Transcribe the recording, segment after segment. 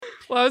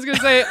Well, I was going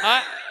to say,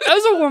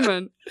 as a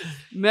woman,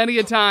 many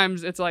a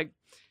times it's like,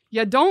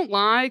 yeah, don't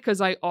lie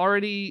because I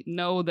already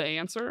know the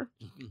answer.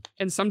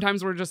 And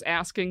sometimes we're just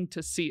asking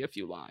to see if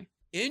you lie.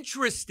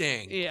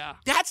 Interesting. Yeah.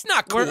 That's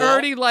not cool. We're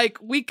already like,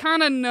 we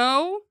kind of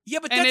know. Yeah,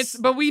 but and that's...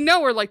 but we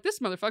know we're like, this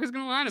motherfucker's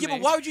going to lie to me. Yeah,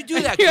 but why would you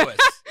do that to us?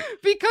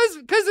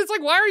 Because it's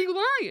like, why are you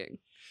lying?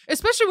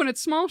 Especially when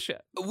it's small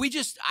shit.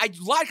 I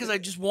lied because I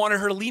just wanted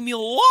her to leave me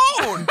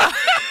alone.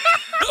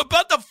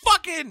 About the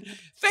fucking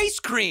face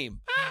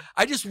cream.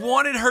 I just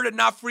wanted her to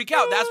not freak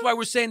out. That's why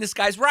we're saying this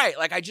guy's right.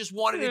 Like, I just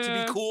wanted it to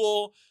be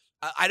cool.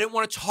 I didn't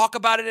want to talk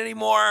about it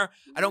anymore.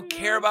 I don't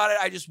care about it.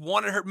 I just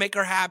wanted her, make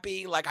her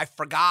happy. Like, I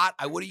forgot.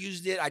 I would have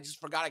used it. I just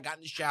forgot. I got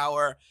in the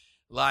shower.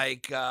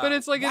 Like, but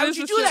it's like, why would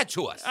you do that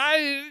to us?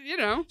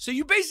 So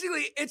you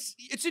basically,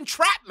 it's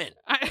entrapment.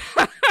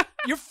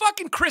 You're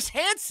fucking Chris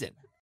Hansen.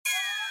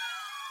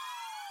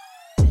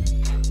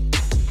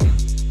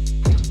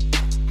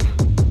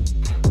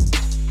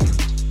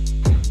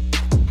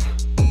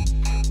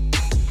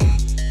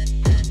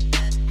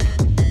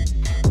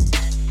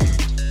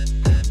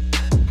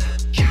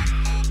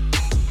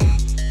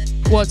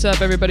 What's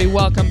up, everybody?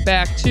 Welcome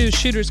back to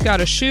Shooters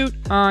Gotta Shoot.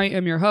 I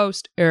am your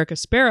host, Eric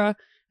Aspera,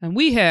 and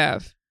we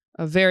have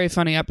a very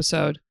funny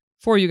episode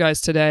for you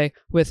guys today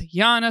with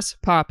Giannis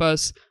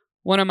Papas,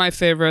 one of my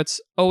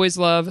favorites. Always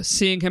love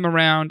seeing him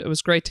around. It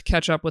was great to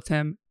catch up with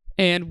him.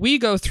 And we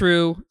go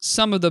through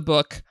some of the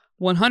book,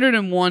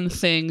 101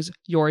 Things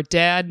Your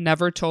Dad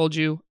Never Told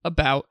You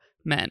About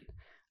Men.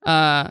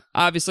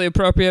 Obviously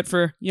appropriate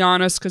for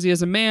Giannis because he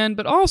is a man,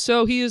 but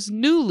also he is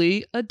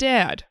newly a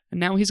dad, and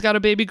now he's got a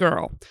baby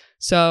girl.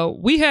 So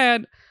we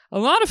had a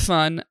lot of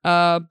fun,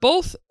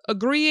 both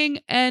agreeing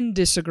and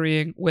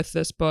disagreeing with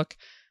this book.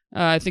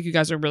 I think you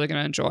guys are really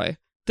going to enjoy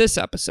this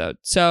episode.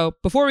 So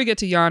before we get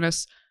to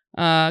Giannis,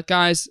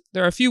 guys,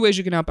 there are a few ways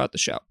you can help out the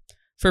show.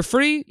 For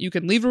free, you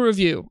can leave a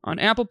review on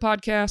Apple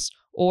Podcasts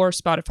or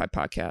Spotify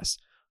Podcasts.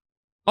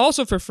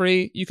 Also for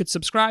free, you could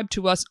subscribe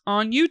to us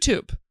on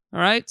YouTube. All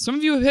right? Some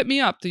of you have hit me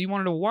up that you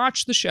wanted to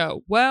watch the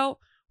show. Well,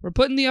 we're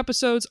putting the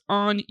episodes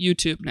on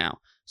YouTube now.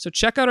 So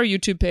check out our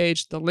YouTube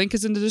page. The link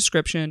is in the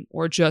description,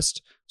 or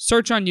just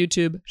search on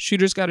YouTube,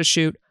 Shooters Gotta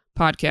Shoot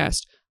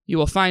podcast. You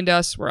will find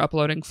us. We're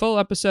uploading full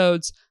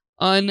episodes,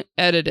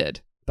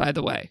 unedited, by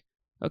the way.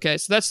 Okay,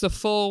 so that's the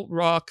full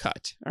raw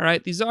cut. All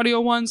right? These audio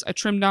ones, I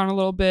trim down a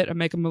little bit. I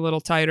make them a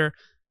little tighter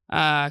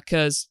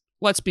because,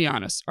 let's be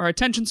honest, our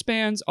attention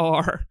spans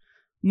are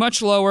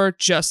much lower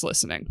just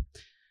listening.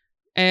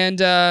 And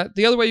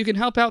the other way you can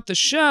help out the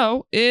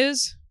show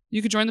is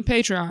you could join the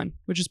Patreon,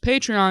 which is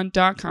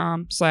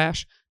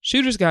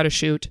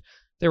patreon.com/shootersgottashoot.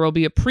 There will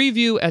be a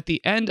preview at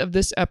the end of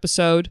this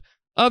episode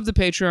of the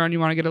Patreon. You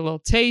want to get a little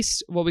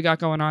taste of what we got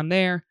going on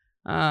there.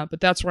 But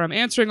that's where I'm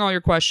answering all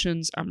your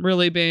questions. I'm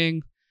really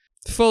being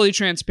fully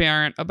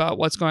transparent about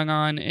what's going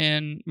on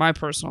in my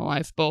personal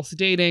life, both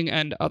dating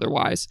and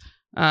otherwise.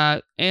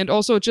 And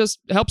also just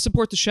help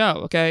support the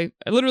show, okay?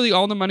 Literally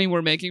all the money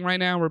we're making right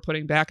now, we're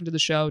putting back into the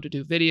show to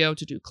do video,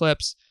 to do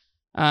clips.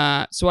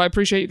 So I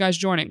appreciate you guys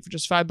joining for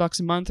just $5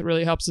 a month. It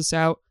really helps us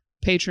out.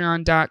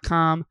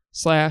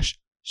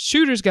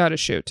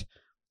 Patreon.com/shootersgottashoot.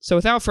 So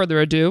without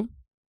further ado,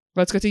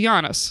 let's get to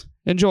Giannis.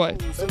 Enjoy.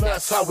 And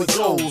that's how it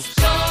goes.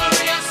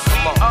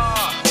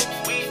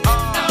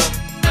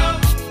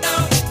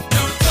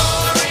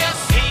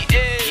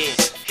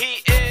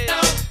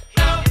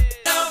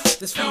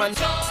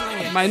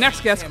 My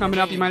next guest coming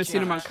up, you might have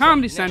seen him on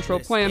Comedy Central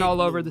playing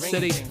all over the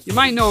city. You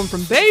might know him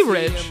from Bay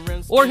Ridge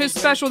or his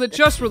special that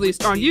just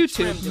released on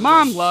YouTube,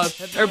 Mom Love.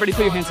 Everybody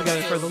put your hands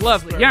together for the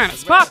lovely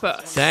Giannis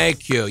Papas.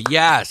 Thank you.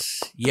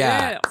 Yes.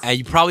 Yeah. And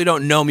you probably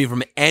don't know me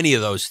from any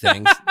of those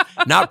things.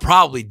 Not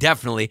probably,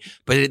 definitely.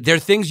 But they're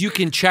things you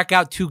can check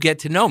out to get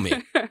to know me.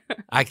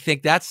 I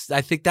think that's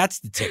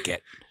the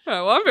ticket.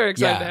 Oh, well, I'm very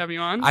excited to have you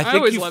on. I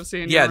always love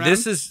seeing you around.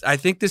 I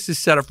think this is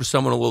set up for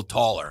someone a little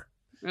taller.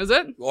 Is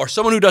it? Or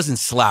someone who doesn't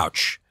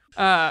slouch.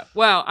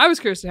 Well, I was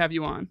curious to have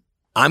you on.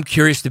 I'm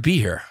curious to be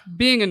here.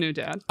 Being a new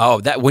dad.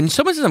 Oh, when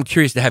someone says I'm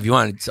curious to have you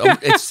on,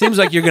 it seems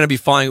like you're going to be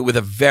following with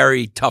a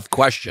very tough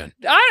question.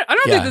 I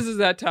don't think this is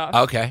that tough.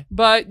 Okay.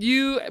 But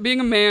you, being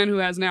a man who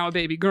has now a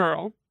baby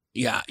girl.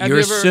 Yeah, you're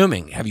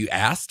assuming. Have you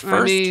asked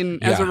first? I mean,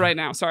 as of right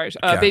now, sorry.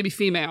 Baby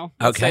female.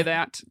 Let's say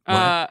that.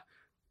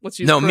 Let's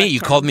use me. You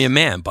called me a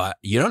man, but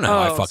you don't know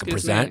how I fucking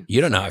present.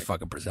 You don't know how I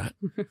fucking present.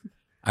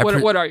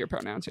 What are your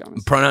pronouns,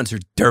 Giannis? Pronouns are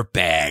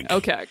dirtbag.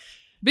 Okay.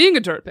 Being a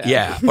dirtbag.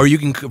 Yeah. Or you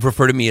can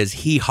refer to me as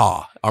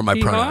hee-haw are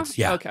my pronouns.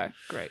 Yeah. Okay,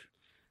 great.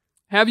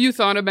 Have you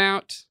thought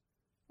about,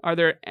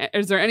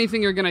 is there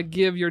anything you're going to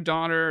give your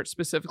daughter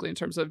specifically in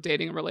terms of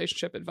dating and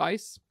relationship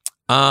advice?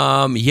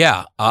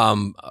 Yeah.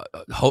 I'm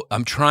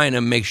trying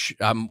to make sure,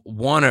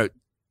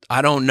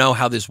 I don't know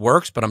how this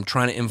works, but I'm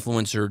trying to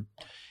influence her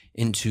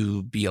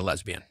into be a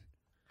lesbian.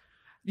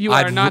 You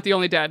are not the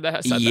only dad that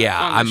has said that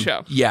on the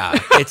show. Yeah,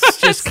 it's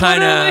just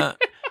kind of,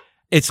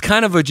 I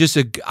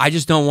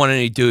just don't want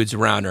any dudes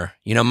around her.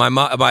 You know,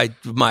 my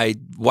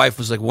wife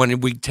was like, when are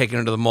we taking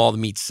her to the mall to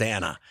meet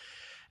Santa?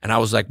 And I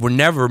was like, we're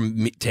never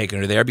taking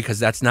her there because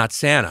that's not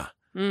Santa.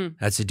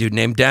 That's a dude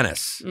named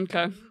Dennis.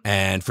 Okay.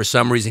 And for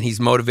some reason, he's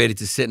motivated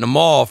to sit in a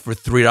mall for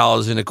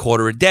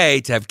 $3.25 a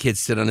day to have kids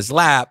sit on his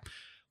lap.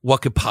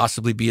 What could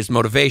possibly be his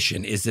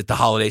motivation? Is it the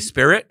holiday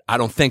spirit? I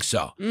don't think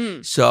so.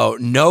 So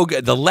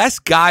the less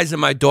guys in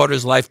my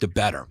daughter's life, the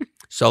better.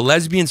 So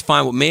lesbian's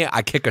fine with me.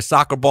 I kick a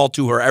soccer ball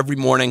to her every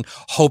morning,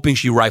 hoping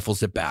she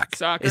rifles it back.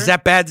 Soccer? Is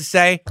that bad to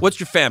say? What's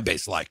your fan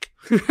base like?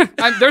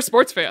 They're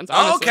sports fans,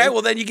 honestly. Oh, okay.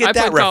 Well, then you get I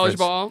that played college reference.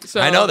 ball. So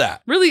I know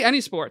that. Really,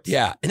 any sports.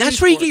 Yeah. And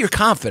that's where you get your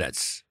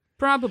confidence.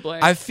 Probably.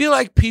 I feel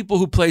like people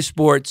who play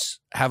sports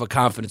have a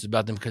confidence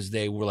about them because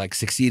they were like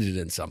succeeded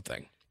in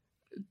something.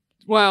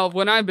 Well,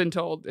 what I've been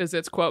told is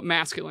it's, quote,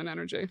 masculine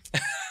energy.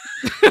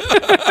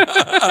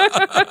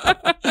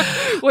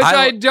 Which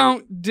I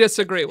don't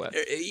disagree with.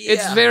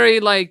 It's very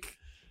like,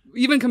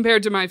 even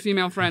compared to my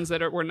female friends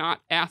that were not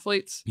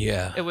athletes,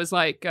 it was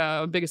like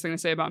biggest thing to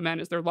say about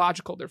men is they're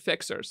logical, they're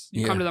fixers.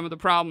 You come to them with a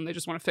problem, they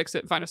just want to fix it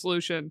and find a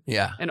solution.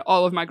 Yeah. And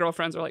all of my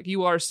girlfriends are like,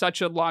 you are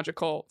such a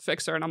logical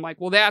fixer. And I'm like,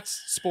 well,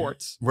 that's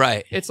sports.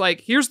 Right. It's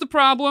like, here's the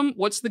problem.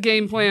 What's the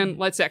game plan?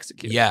 Let's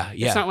execute. Yeah.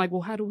 It's not like, well,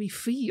 how do we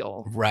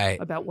feel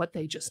about what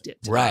they just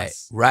did to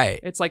us? Right.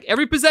 It's like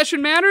every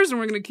possession matters and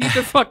we're going to keep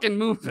it fucking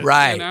moving.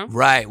 Right. You know?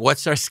 Right.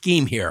 What's our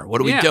scheme here? What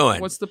are we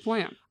doing? What's the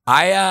plan?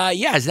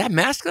 Is that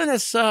masculine?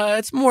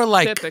 It's more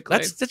like Typically.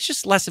 that's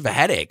just less of a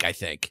headache, I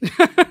think.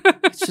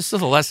 It's just a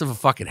little less of a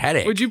fucking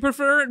headache. Would you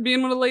prefer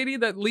being with a lady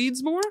that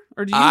leads more,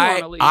 or do you want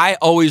to lead? I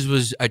always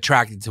was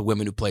attracted to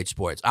women who played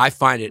sports. I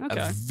find it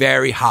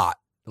very hot,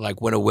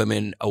 like when a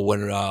woman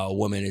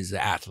is an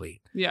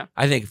athlete. Yeah.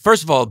 I think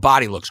first of all, the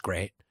body looks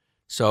great,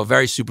 so a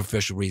very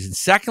superficial reason.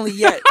 Secondly,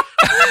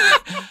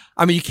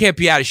 I mean, you can't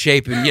be out of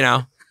shape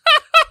and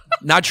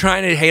Not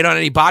trying to hate on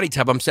any body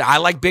type. I'm saying I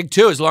like big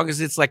too, as long as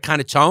it's like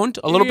kind of toned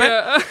a little bit.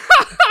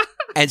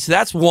 And so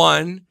that's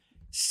one.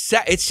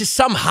 It's just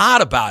something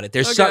hot about it.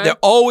 There's there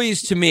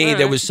always to me.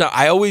 There was some.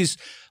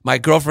 My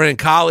girlfriend in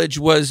college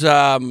was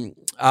an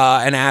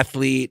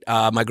athlete.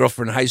 My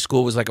girlfriend in high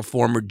school was like a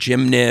former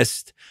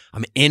gymnast.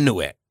 I'm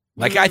into it.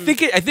 Like I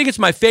think it's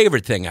my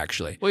favorite thing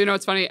actually. Well,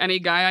 it's funny. Any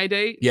guy I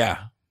date,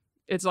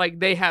 it's like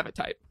they have a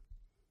type.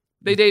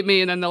 They date me,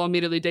 and then they'll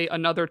immediately date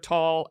another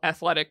tall,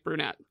 athletic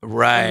brunette.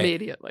 Right.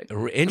 Immediately.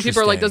 Interesting.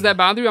 People are like, does that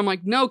bother you? I'm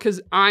like, no, because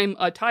I'm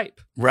a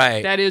type.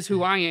 Right. That is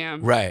who I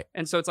am. Right.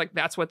 And so it's like,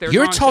 that's what they're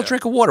You're a tall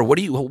drink of water.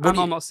 I'm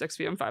almost 6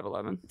 feet. I'm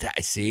 5'11".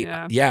 I see.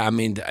 Yeah. I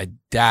mean,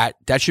 that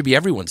should be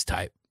everyone's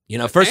type.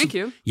 Thank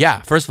you.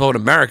 Yeah. First of all, in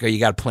America, you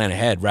got to plan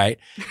ahead, right?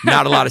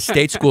 Not a lot of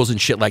state schools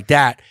and shit like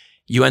that.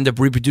 You end up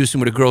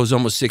reproducing with a girl who's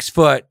almost 6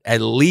 foot.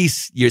 At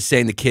least you're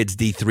saying the kid's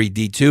D3,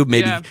 D2.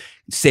 Maybe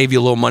save you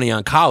a little money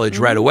on college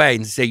right away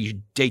and say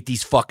you date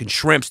these fucking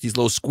shrimps, these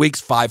little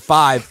squeaks,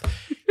 5'5",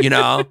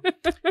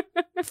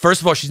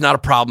 First of all, she's not a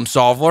problem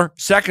solver.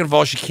 Second of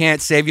all, she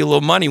can't save you a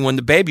little money when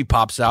the baby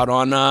pops out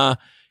on,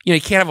 you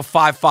can't have a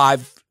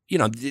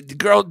 5'5",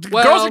 girls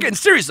are getting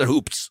serious at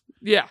hoops.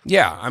 Yeah.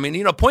 Yeah. I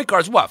mean, point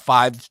guard's what,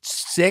 5,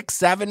 6,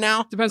 7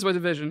 now? Depends what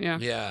division, yeah.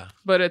 Yeah.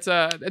 But it's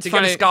to funny.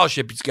 get a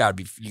scholarship, you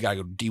gotta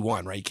go to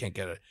D1, right? You can't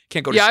go to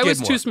Skidmore. Yeah, I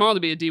was too small to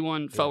be a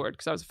D1 forward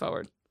because I was a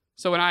forward.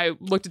 So when I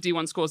looked at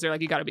D1 schools, they're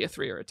like, you got to be a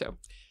 3 or a 2.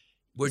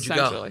 Where'd you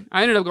go?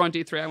 I ended up going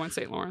D3. I went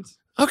St. Lawrence.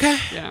 Okay.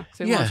 Yeah,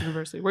 St. Lawrence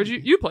University. Where'd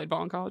you played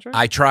ball in college, right?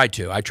 I tried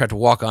to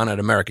walk on at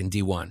American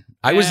D1.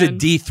 I was a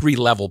D3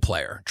 level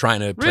player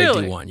trying to play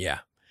D1. Yeah.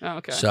 Oh,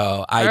 okay.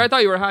 So I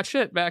thought you were hot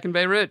shit back in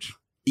Bay Ridge.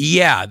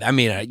 Yeah, I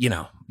mean,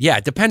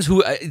 it depends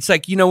who. It's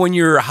like when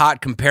you're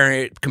hot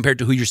compared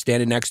to who you're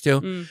standing next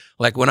to.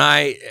 Like when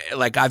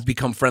I've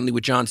become friendly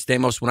with John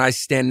Stamos. When I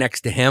stand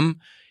next to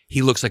him,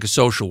 he looks like a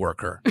social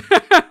worker.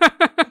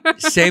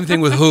 Same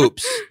thing with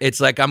hoops.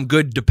 It's like I'm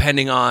good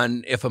depending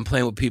on if I'm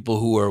playing with people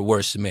who are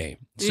worse than me.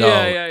 So,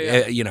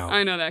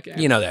 I know that game.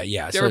 You know that,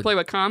 yeah. Do you ever play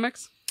with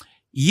comics?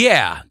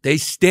 Yeah, they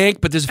stink,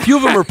 but there's a few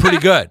of them are pretty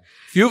good.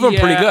 Pretty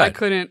good. I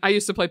couldn't. I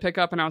used to play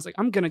pickup, and I was like,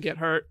 I'm going to get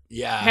hurt.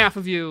 Yeah. Half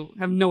of you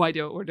have no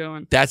idea what we're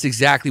doing. That's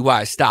exactly why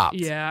I stopped.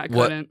 Yeah, I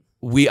couldn't.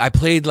 I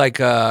played like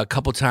a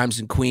couple times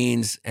in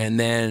Queens, and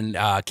then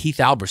Keith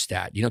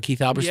Alberstadt. You know Keith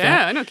Alberstadt?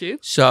 Yeah, I know Keith.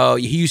 So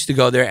he used to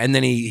go there, and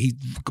then he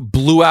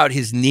blew out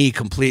his knee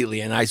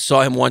completely. And I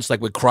saw him once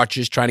like with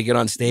crutches trying to get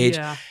on stage.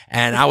 Yeah.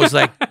 And I was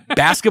like,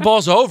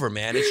 basketball's over,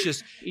 man.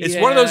 It's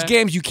one of those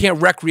games you can't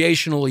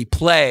recreationally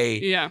play.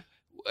 Yeah.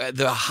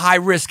 The high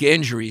risk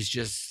injuries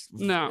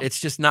it's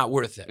just not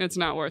worth it. It's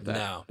not worth it.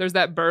 No. There's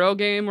that Burrow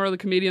game where the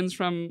comedians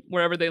from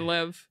wherever they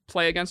live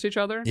play against each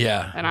other.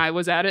 Yeah. And I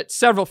was at it.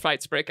 Several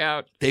fights break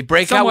out. They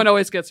break out. Someone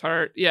always gets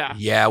hurt. Yeah.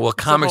 Yeah. Well,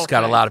 comics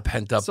got a lot of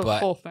pent up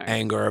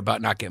anger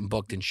about not getting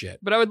booked and shit.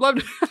 But I would love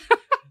to.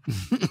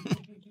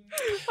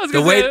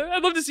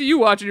 I'd love to see you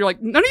watch, and you're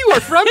like, none of you are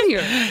from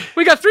here.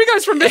 We got 3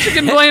 guys from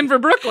Michigan playing for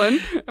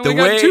Brooklyn, and we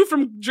got 2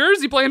 from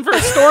Jersey playing for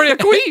Astoria,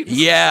 Queens.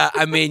 Yeah,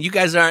 I mean, you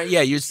guys aren't.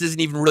 Yeah, this isn't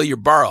even really your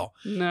borough.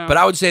 No. But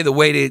I would say the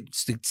way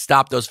to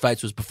stop those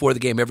fights was before the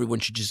game. Everyone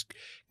should just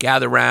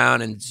gather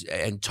around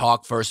and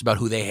talk first about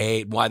who they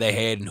hate, why they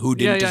hate, and who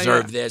didn't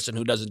deserve this and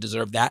who doesn't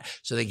deserve that,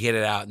 so they get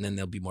it out, and then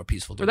they'll be more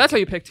peaceful. But that's how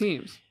you pick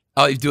teams.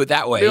 Oh, you do it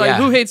that way. Be like, yeah.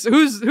 who hates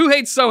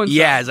so and so?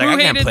 Yeah, it's like Who I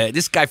can't hated- play it.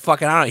 This guy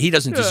fucking. I don't. He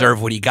doesn't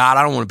deserve what he got.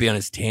 I don't want to be on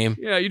his team.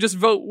 Yeah, you just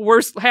vote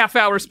worst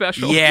half-hour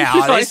special. Yeah,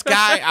 Like- this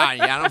guy.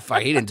 Yeah, I don't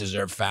fight. He didn't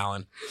deserve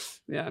Fallon.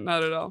 Yeah,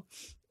 not at all.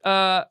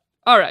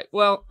 All right.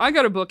 Well, I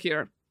got a book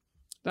here.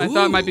 I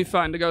thought it might be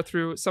fun to go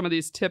through some of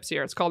these tips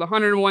here. It's called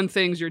 101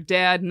 Things Your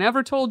Dad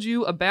Never Told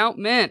You About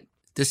Men.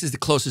 This is the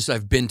closest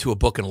I've been to a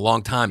book in a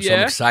long time, so Yeah?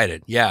 I'm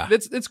excited. Yeah.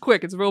 It's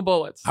quick. It's real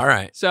bullets. All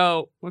right.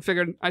 So we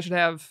figured I should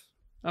have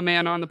a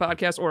man on the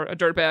podcast, or a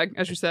dirtbag,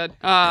 as you said,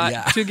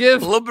 Yeah. to A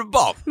give little bit of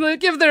both.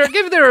 give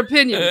their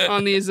opinion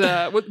on these.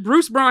 What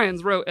Bruce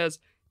Bryans wrote as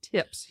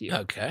tips here.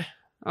 Okay.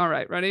 All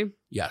right, ready?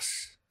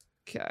 Yes.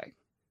 Okay.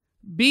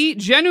 Be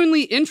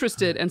genuinely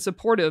interested and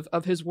supportive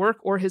of his work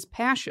or his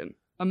passion.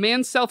 A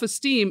man's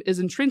self-esteem is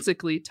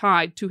intrinsically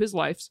tied to his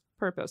life's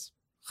purpose.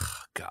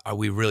 God, are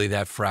we really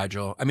that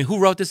fragile? I mean, who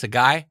wrote this? A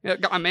guy? Yeah,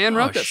 a man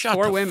wrote this. Shut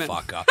 4 the women.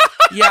 fuck up.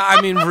 Yeah, I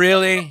mean,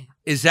 really?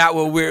 Is that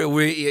what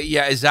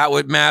is that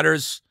what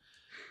matters?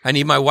 I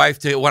need my wife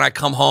to, when I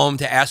come home,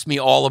 to ask me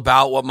all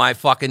about what my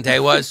fucking day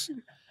was?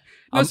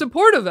 No,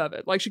 supportive of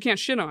it. Like, she can't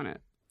shit on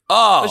it.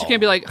 Oh. But she can't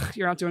be like, "Ugh,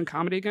 you're out doing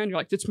comedy again." You're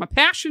like, it's my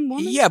passion,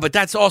 woman. Yeah, but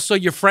that's also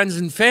your friends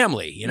and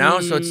family, you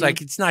know? So it's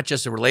like, it's not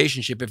just a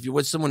relationship. If you're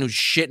with someone who's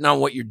shitting on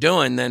what you're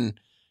doing, then,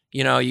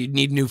 you know, you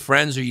need new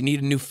friends or you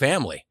need a new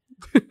family,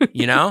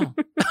 you know?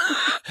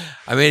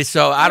 I mean,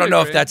 so I don't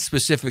know if that's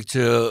specific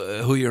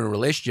to who you're in a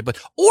relationship, but,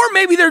 or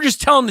maybe they're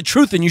just telling the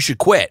truth and you should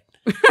quit.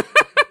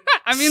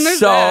 I mean, there's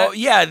so that.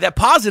 yeah, that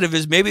positive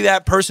is maybe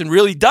that person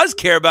really does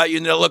care about you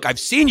and they're, look, I've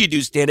seen you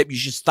do stand up, you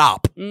should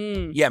stop.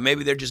 Yeah,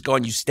 maybe they're just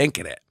going, you stink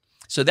at it.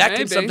 So that can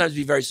Maybe. sometimes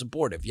be very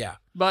supportive, yeah.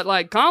 But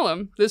like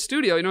Column, this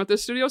studio, you know what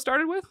this studio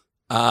started with?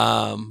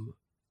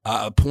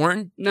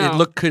 Porn?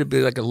 No. Could it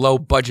be like a low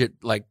budget,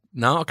 like,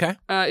 no? Okay.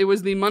 It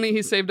was the money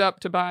he saved up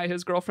to buy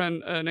his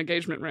girlfriend an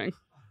engagement ring.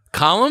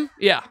 Column?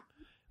 Yeah.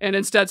 And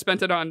instead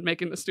spent it on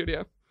making the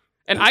studio.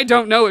 And I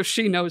don't know if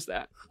she knows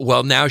that.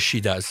 Well, now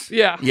she does.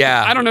 Yeah.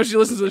 Yeah. I don't know if she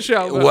listens to the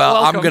show. But Well,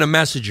 I'm welcome. going to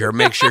message her,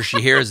 make sure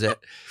she hears it.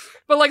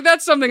 But like,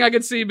 that's something I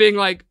could see being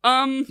like,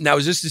 Now,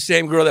 is this the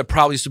same girl that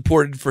probably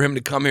supported for him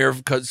to come here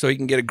so he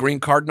can get a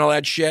green card and all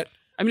that shit?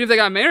 I mean, if they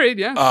got married,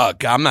 yeah. Oh,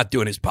 God, I'm not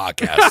doing his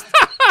podcast.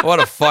 What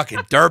a fucking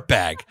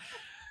dirtbag.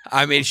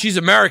 I mean, she's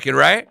American,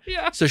 right?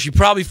 Yeah. So she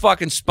probably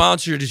fucking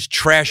sponsored his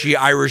trashy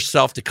Irish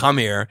self to come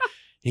here.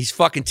 He's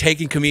fucking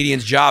taking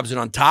comedians' jobs, and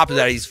on top of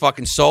that, he's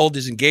fucking sold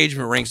his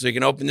engagement ring so he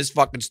can open this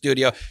fucking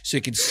studio so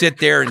he can sit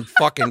there and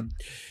fucking,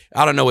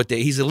 I don't know what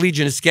he's a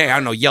legionist gang. I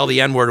don't know, yell the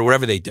N-word or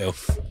whatever they do.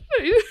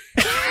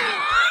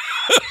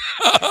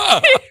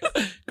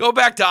 Go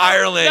back to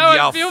Ireland, That would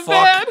y'all feel fuck.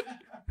 bad.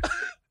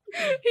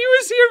 He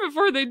was here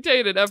before they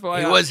dated, FYI.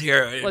 He was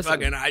here. Listen.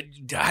 Fucking, I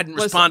hadn't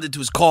responded to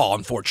his call,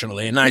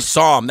 unfortunately, and I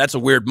saw him. That's a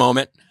weird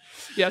moment.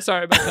 Yeah,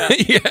 sorry about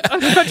that. Yeah.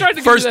 I tried to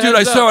give First you the dude I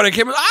heads saw up. when I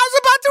came in, I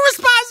was about to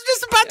respond. I was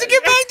just about to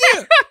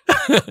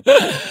get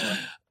back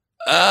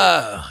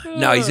to you.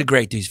 No, he's a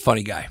great dude. He's a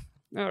funny guy.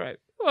 All right.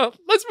 Well,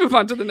 let's move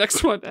on to the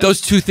next one. Then. Those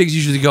two things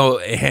usually go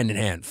hand in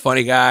hand.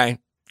 Funny guy,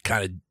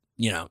 kind of,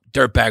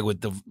 dirtbag with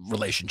the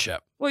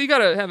relationship. Well, you got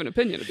to have an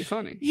opinion to be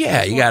funny.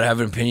 Yeah, you got to have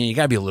an opinion. You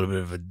got to be a little bit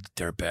of a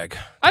dirtbag.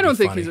 I don't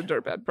think he's a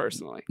dirtbag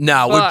personally.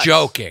 No, we're But-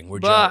 joking. We're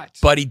joking. but-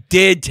 But he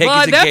did take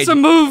But his that's a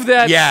engagement. move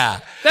that. Yeah.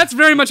 That's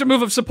very much a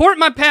move of support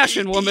my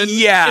passion, woman.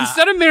 Yeah.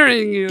 Instead of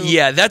marrying you,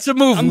 Yeah, that's a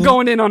move. I'm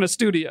going in on a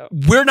studio.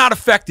 We're not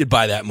affected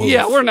by that move.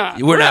 Yeah, we're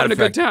not. We're not having a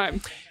good affected.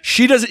 time.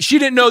 She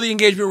didn't know the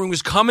engagement ring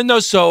was coming though,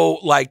 so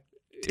like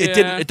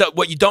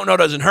what you don't know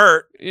doesn't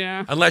hurt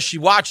Yeah. unless she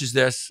watches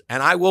this,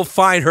 and I will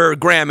find her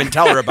gram and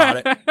tell her about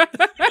it.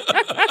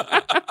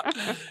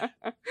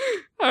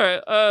 All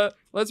right.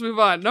 Let's move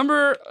on.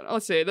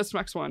 Let's see, this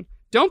next one.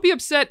 Don't be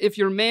upset if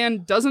your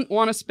man doesn't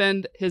want to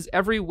spend his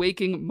every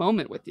waking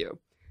moment with you.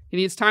 He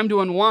needs time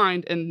to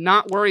unwind and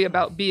not worry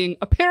about being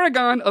a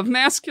paragon of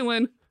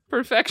masculine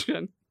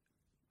perfection.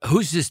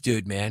 Who's this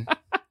dude, man?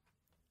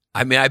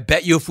 I mean, I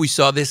bet you if we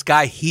saw this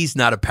guy, he's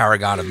not a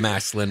paragon of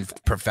masculine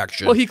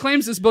perfection. Well, he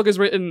claims this book is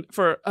written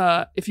for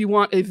if you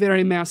want a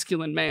very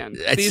masculine man.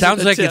 It These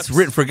sounds are the like tips. it's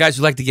written for guys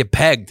who like to get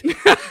pegged.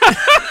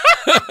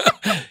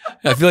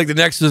 I feel like the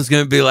next one's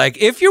going to be like,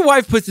 if your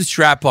wife puts a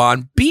strap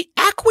on, be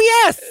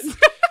acquiesce.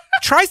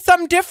 Try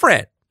something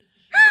different.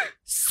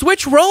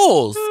 Switch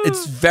roles.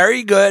 It's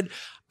very good.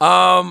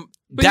 But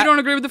you don't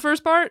agree with the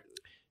first part?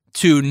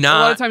 To A lot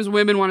not of times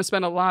women want to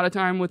spend a lot of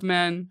time with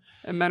men,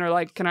 and men are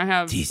like, can I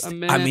have a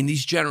minute? I mean,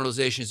 these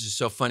generalizations are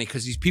so funny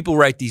because these people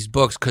write these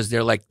books because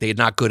they're like, they're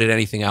not good at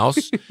anything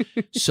else.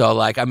 So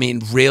like, I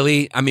mean,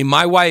 really,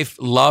 my wife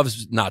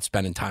loves not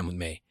spending time with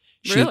me.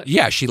 Really?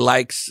 Yeah, she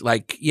likes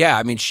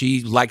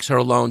she likes her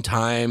alone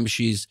time.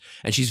 She's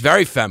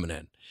very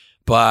feminine,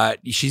 but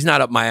she's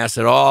not up my ass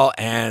at all,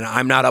 and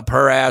I'm not up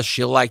her ass.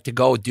 She'll like to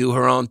go do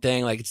her own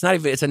thing. Like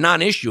it's a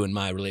non-issue in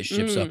my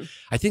relationship. So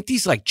I think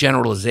these like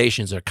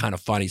generalizations are kind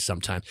of funny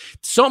sometimes.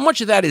 So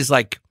much of that is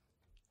like,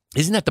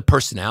 isn't that the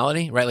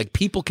personality, right? Like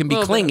people can be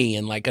Little clingy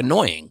and like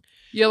annoying.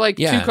 Yeah, like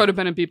Yeah. two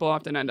codependent people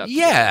often end up.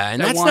 Yeah,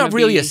 and that that's wanna not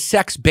really be- a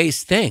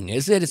sex-based thing,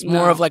 is it? It's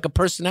more No. of like a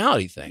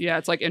personality thing. Yeah,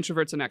 it's like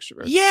introverts and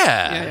extroverts.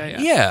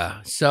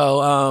 Yeah.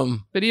 So,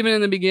 But even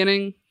in the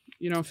beginning,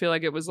 you don't feel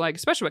like it was like,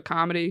 especially with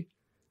comedy.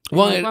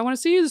 well, Like, I want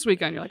to see you this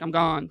weekend. You're like, I'm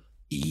gone.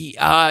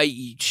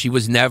 she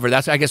was never.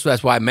 I guess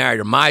that's why I married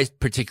her. My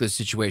particular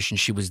situation,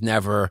 she was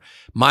never.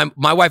 My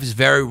wife is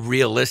very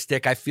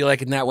realistic. I feel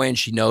like in that way, and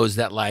she knows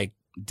that like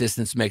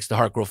distance makes the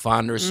heart grow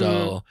fonder.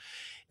 So,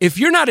 if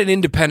you're not an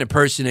independent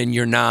person and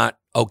you're not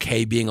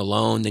okay being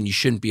alone, then you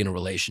shouldn't be in a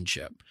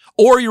relationship,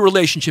 or your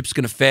relationship's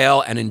going to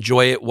fail. And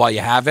enjoy it while you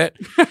have it.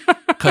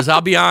 Because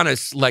I'll be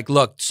honest, like,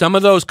 look, some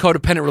of those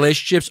codependent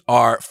relationships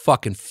are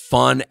fucking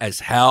fun as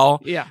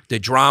hell. Yeah. The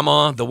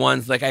drama, the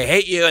ones like I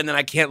hate you and then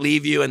I can't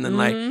leave you, and then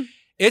like Mhm.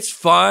 it's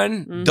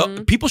fun.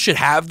 Mhm. People should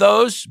have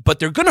those, but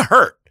they're gonna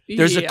hurt.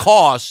 There's a Yeah.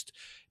 cost.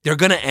 They're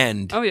gonna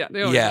end. Oh, yeah.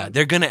 They always Yeah, do.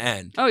 they're gonna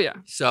end. Oh, yeah.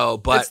 So,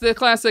 but It's the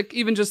classic,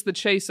 even just the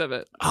chase of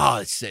it.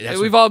 that's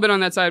We've all been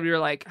on that side where you're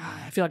like,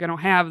 I feel like I don't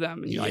have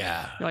them. And you're like,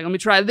 let me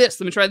try this.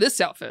 Let me try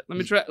this outfit. Let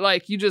me try,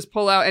 like, you just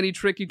pull out any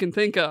trick you can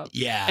think of.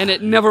 yeah, And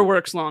it never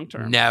works long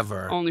term.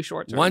 never. Only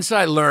short term. Once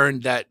I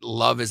learned that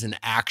love is an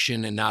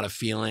action and not a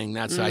feeling,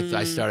 that's I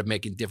Mm. started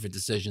making different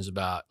decisions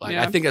about. Like,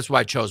 Yeah. I think that's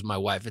why I chose my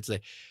wife. It's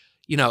like,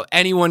 you know,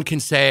 anyone can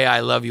say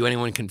I love you.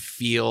 Anyone can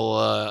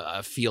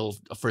feel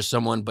for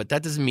someone, but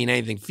that doesn't mean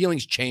anything.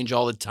 Feelings change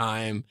all the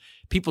time.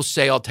 People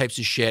say all types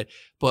of shit,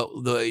 but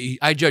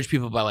I judge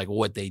people by like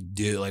what they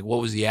do, like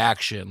what was the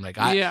action, like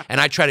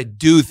I try to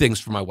do things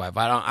for my wife.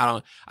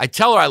 I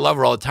tell her I love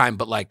her all the time,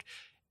 but like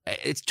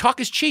talk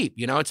is cheap,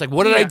 you know. It's like,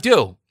 what did I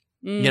do?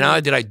 Mm. You know,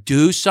 did I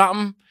do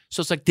something? So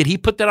it's like, did he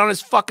put that on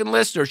his fucking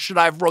list, or should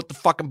I have wrote the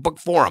fucking book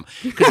for him?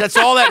 Because that's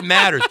all that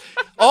matters.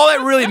 All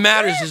that really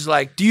matters is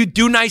like, do you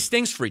do nice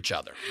things for each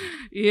other?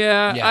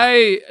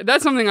 Yeah.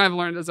 That's something I've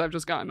learned as I've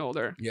just gotten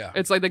older. Yeah.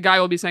 It's like the guy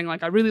will be saying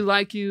like, I really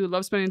like you,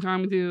 love spending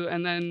time with you,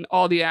 and then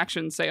all the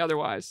actions say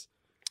otherwise.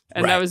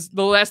 And that was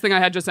the last thing I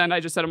had just end. I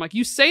just said, I'm like,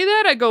 you say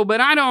that? I go,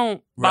 but I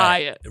don't buy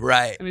it.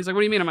 Right. And he's like,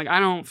 what do you mean? I'm like, I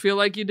don't feel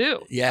like you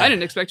do. Yeah. I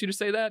didn't expect you to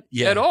say that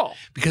at all.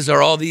 Because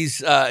are all these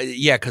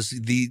because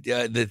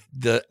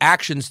the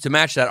actions to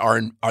match that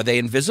are they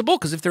invisible?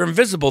 Because if they're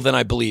invisible, then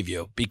I believe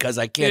you because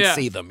I can't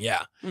see them.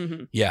 Yeah.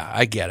 Mm-hmm. Yeah,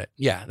 I get it.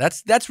 Yeah.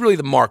 That's really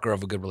the marker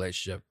of a good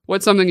relationship.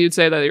 What's something you'd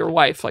say that your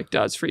wife like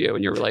does for you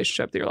in your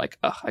relationship that you're like,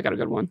 oh, I got a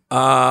good one?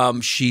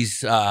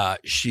 She's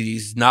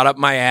not up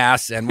my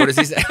ass, and what does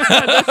he say?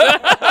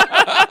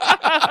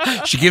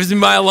 She gives me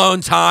my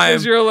alone time.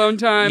 Gives your alone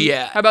time.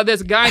 Yeah. How about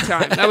this guy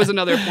time? That was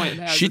another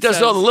point. She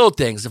does all the little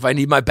things. If I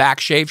need my back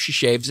shaved, she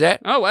shaves it.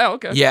 Oh wow,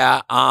 okay.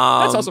 Yeah.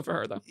 That's also for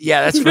her though.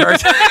 Yeah, that's for her.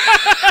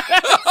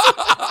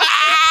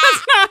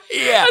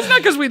 Yeah. That's not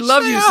because we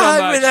love you so I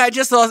much. mean, I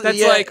just thought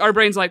That's like our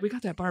brain's like, we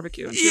got that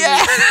barbecue. And she's Yeah.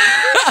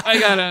 like, I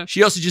gotta.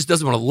 She also just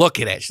doesn't want to look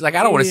at it. She's like,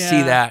 I don't want to see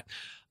Yeah. that.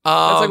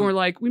 That's like when we're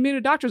like, we made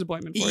a doctor's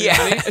appointment for you. Yeah.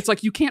 Honey. It's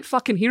like, you can't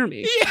fucking hear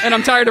me. And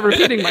I'm tired of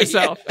repeating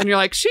myself. And you're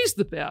like, she's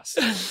the best.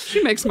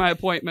 She makes my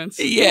appointments.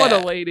 Yeah. What a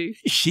lady.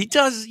 she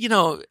does,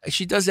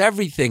 she does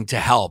everything to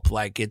help.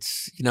 Like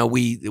it's,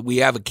 we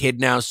have a kid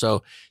now,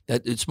 so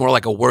that it's more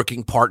like a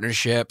working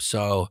partnership.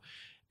 So,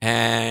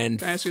 and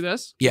Can I ask you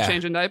this? Yeah. You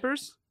changing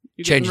diapers?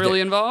 You Change getting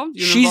really involved?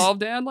 You an She's- involved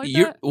dad like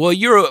that? well,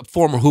 you're a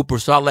former hooper,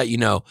 so I'll let you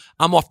know.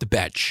 I'm off the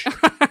bench.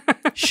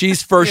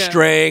 She's first Yeah.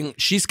 string.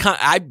 She's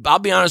I'll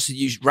be honest with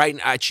you, right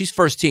now, she's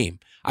first team.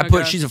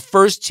 Okay. She's a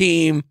first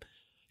team.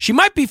 She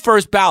might be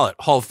first ballot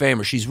Hall of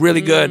Famer. She's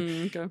really good.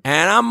 Okay.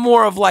 And I'm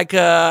more of like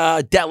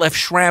a Detlef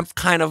Schrempf,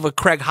 kind of a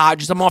Craig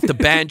Hodges. I'm off the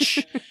bench.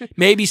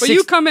 Maybe But six.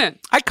 you come in.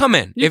 I come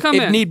in. You if come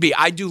in. need be.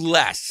 I do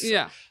less.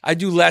 Yeah. I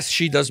do less.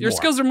 She does Your more.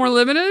 skills are more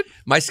limited?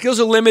 My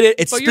skills are limited.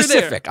 It's But you're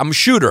specific. I'm a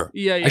shooter.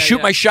 Yeah, I shoot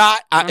yeah. my shot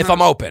if Uh-huh.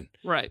 I'm open.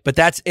 Right. But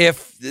that's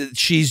if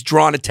she's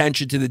drawn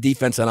attention to the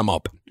defense and I'm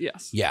open.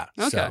 Yes. Yeah.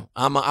 Okay. So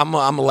I'm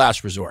a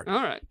last resort. All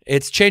right.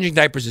 It's changing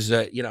diapers is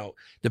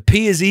the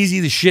pee is easy.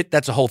 The shit,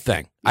 that's a whole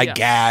thing. I Yes.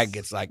 gag.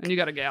 It's like, And you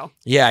got a gal.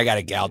 yeah, I got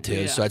a gal too.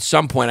 Yeah. So at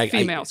some point,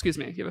 Female, excuse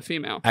me. You have a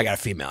female. I got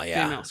a female.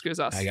 Yeah. Female, excuse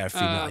us. I got a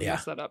female, yeah.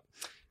 Messed that up.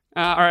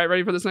 All right,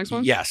 ready for this next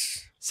one?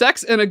 Yes.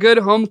 Sex and a good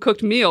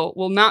home-cooked meal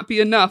will not be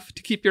enough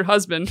to keep your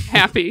husband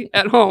happy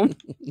at home.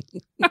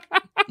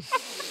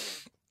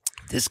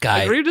 This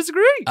guy. Agree or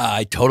disagree?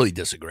 I totally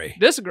disagree.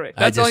 Disagree.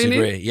 That's I all you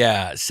disagree. need?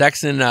 Yeah.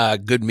 Sex and a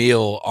good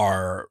meal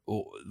are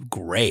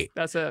great.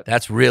 That's it.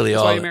 That's really That's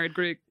all. why you married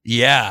Greek.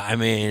 Yeah, I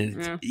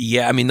mean,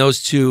 Yeah.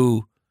 those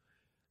two,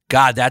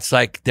 God, that's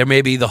like, there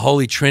may be the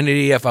Holy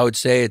Trinity, if I would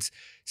say it's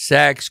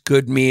sex,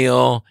 good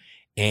meal,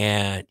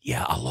 and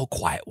a little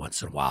quiet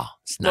once in a while.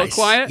 It's Little nice.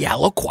 quiet? Yeah, a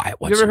little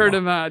quiet once You ever in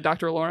heard a while. of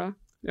Dr. Laura?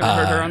 You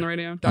ever heard her on the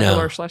radio? Dr. no.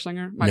 Laura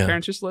Schlesinger? My No.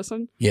 parents used to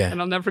listen. Yeah. And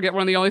I'll never forget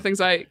one of the only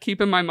things I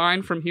keep in my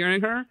mind from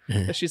hearing her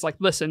Mhm. is she's like,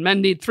 listen, men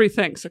need 3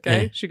 things,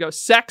 okay? She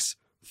goes, sex,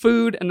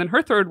 food, and then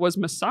her third was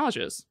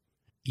massages.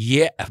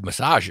 Yeah,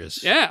 massages.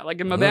 Yeah, like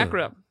in my back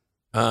rub.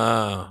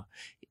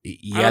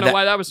 Yeah, I don't know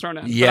why that was thrown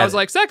in. But yeah. I was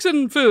like, sex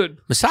and food.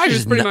 Massage She is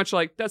was pretty not- much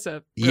like, that's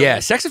it. Really. Yeah,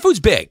 sex and food's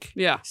big.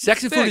 Yeah.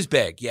 Sex and Big. food is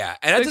big. Yeah,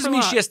 and that Big doesn't for a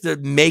mean lot. she has to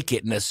make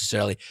it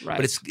necessarily, Right.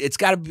 but it's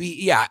got to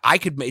be. Yeah, I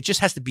could. It just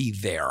has to be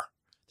there.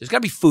 There's got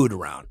to be food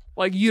around.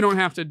 Like, you don't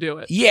have to do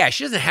it. Yeah,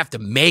 she doesn't have to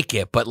make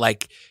it, but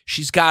like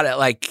she's got it.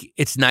 Like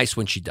it's nice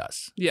when she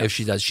does. Yeah. If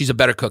she does, she's a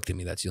better cook than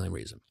me. That's the only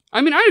reason. I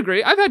mean, I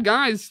agree. I've had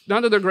guys,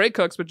 not that they're great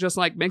cooks, but just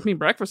like make me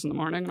breakfast in the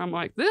morning. And I'm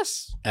like,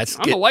 That's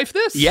I'm a wife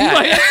this. Yeah.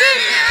 Like, that's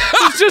it.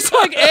 It's just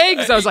like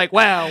eggs. I was like,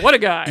 wow, what a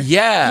guy.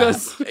 Yeah,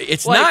 Just,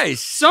 it's like,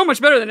 nice. So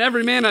much better than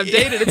every man I've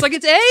dated. It's like,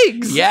 it's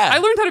eggs. Yeah. I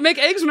learned how to make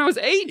eggs when I was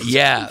 8.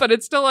 Yeah. But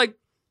it's still like,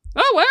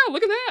 oh, wow,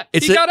 look at that.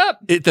 It's he a- got up.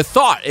 The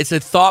thought. It's a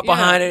thought Yeah.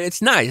 behind it.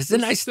 It's nice. It's a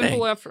Just nice simple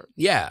thing. effort.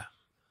 Yeah.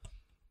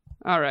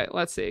 All right,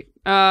 let's see.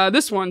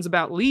 This one's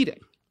about leading.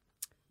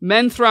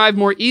 Men thrive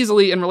more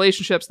easily in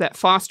relationships that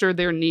foster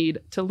their need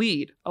to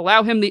lead.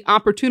 Allow him the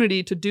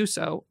opportunity to do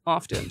so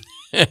often.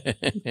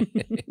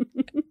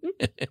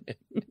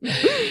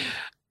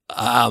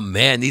 Oh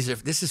man,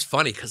 this is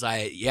funny because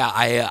I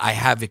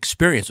have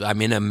experience.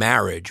 I'm in a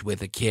marriage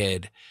with a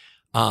kid.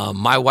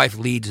 My wife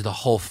leads the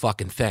whole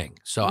fucking thing,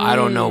 so I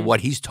don't know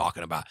what he's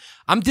talking about.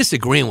 I'm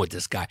disagreeing with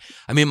this guy.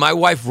 I mean, my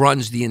wife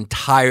runs the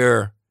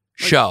entire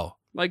show.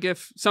 Like,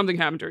 if something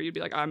happened to her, you'd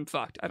be like, I'm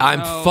fucked. I I'm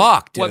don't know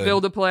fucked, what dude.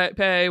 bill to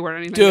pay, where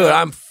anything Dude, goes.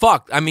 I'm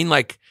fucked. I mean,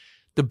 like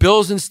the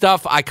bills and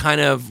stuff. We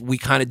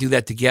kind of do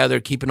that together,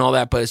 keeping all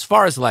that. But as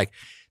far as like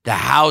the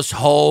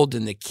household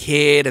and the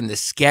kid and the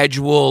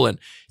schedule and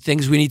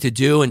things we need to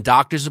do and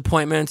doctor's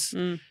appointments.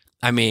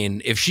 I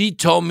mean, if she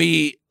told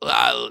me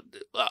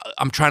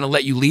I'm trying to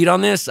let you lead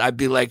on this, I'd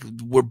be like,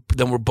 we're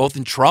both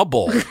in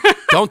trouble.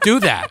 Don't do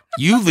that.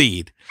 You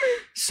lead.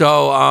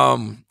 So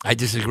I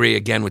disagree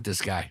again with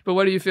this guy. But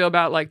what do you feel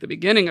about like the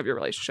beginning of your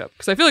relationship?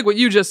 Because I feel like what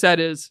you just said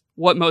is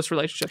what most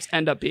relationships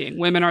end up being.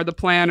 Women are the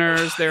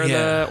planners, they're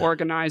Yeah. the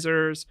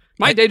organizers.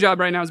 My day job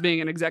right now is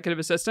being an executive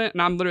assistant,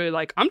 and I'm literally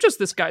like, I'm just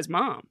this guy's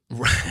mom.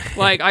 Right.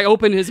 Like, I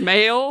open his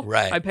mail,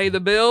 Right. I pay the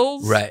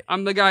bills. Right.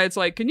 I'm the guy that's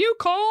like, can you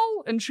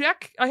call and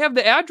check I have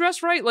the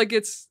address right? Like,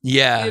 it's,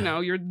 Yeah. you know,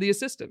 you're the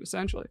assistant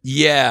essentially.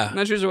 Yeah. And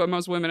that's usually what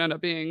most women end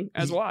up being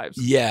as wives.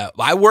 Yeah.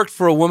 I worked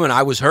for a woman.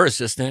 I was her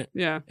assistant,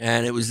 Yeah.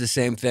 and it was the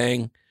same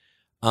thing.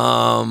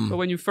 But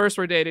when you first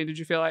were dating, did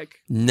you feel like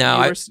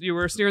No, you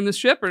were steering the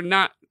ship, or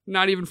not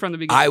even from the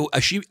beginning?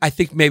 I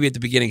think maybe at the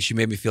beginning she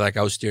made me feel like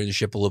I was steering the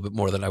ship a little bit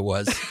more than I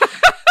was.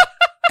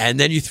 And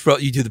then you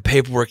do the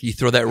paperwork, you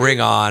throw that ring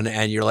on,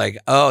 and you're like,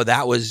 oh,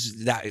 that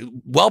was that.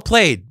 Well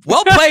played,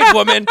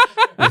 woman.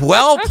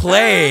 Well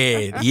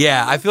played.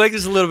 Yeah, I feel like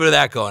there's a little bit of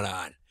that going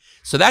on.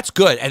 So that's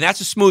good, and that's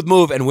a smooth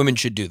move, and women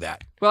should do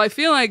that. Well, I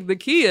feel like the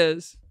key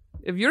is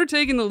if you're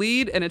taking the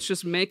lead and it's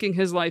just making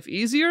his life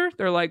easier,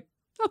 they're like,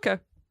 okay,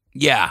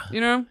 Yeah, you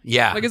know,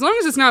 yeah, like as long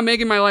as it's not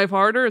making my life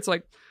harder, it's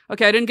like,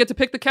 okay, I didn't get to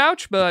pick the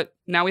couch, but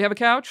now we have a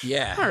couch.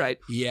 yeah. All right.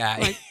 Yeah,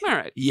 Like, all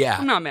right. yeah.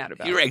 I'm not mad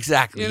about You're it.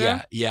 exactly. You know?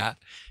 Yeah, yeah.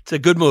 It's a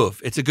good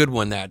move. It's a good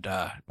one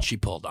that she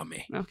pulled on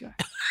me. Okay.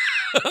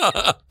 All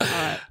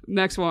right.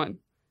 Next one.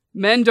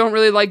 Men don't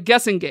really like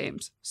guessing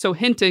games, so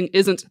hinting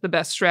isn't the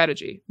best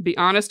strategy. Be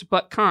honest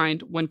but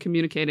kind when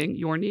communicating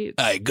your needs.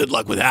 Hey, good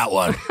luck with that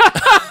one.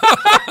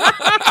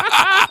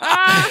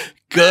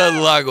 Good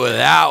luck with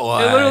that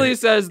one. It literally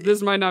says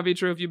this might not be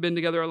true if you've been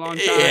together a long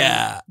time.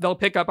 Yeah. They'll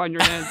pick up on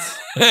your hints.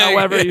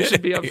 However, you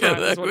should be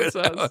upfront is what it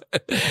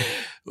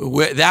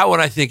says. That one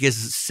I think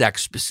is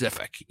sex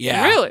specific.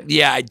 Yeah. Really?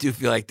 Yeah, I do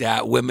feel like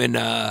that. Women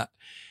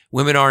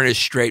aren't as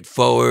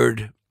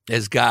straightforward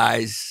as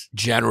guys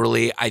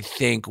generally. I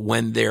think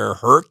when they're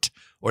hurt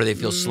or they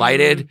feel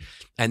slighted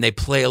and they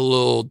play a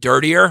little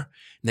dirtier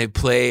and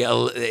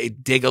they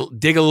dig a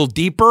little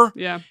deeper.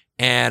 Yeah.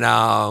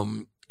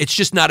 And it's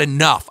just not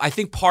enough. I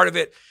think part of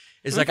it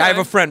is like I have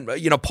a friend,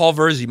 Paul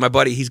Verzi, my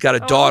buddy. He's got a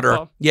daughter.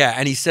 Paul. Yeah,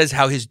 and he says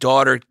how his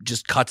daughter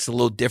just cuts a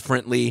little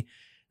differently,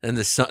 and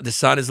the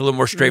son is a little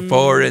more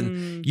straightforward.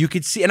 And you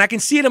could see, and I can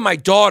see it in my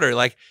daughter.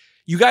 Like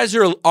you guys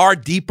are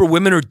deeper.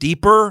 Women are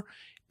deeper,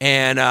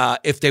 and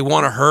if they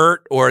want to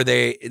hurt or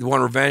they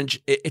want revenge,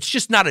 it's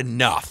just not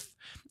enough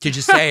to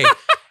just say,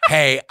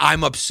 "Hey,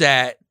 I'm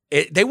upset."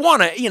 They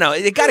want to,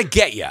 they got to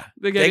get you.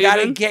 They got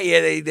to get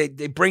you.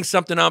 They bring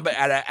something up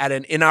at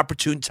an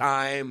inopportune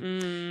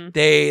time.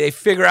 They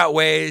figure out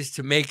ways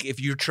to make,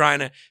 if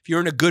you're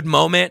in a good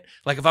moment,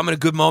 like if I'm in a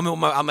good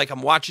moment,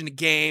 I'm watching the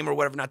game or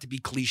whatever, not to be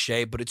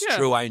cliche, but it's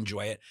true. I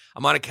enjoy it.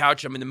 I'm on a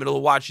couch. I'm in the middle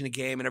of watching the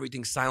game and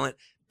everything's silent.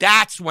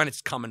 That's when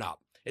it's coming up.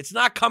 It's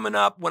not coming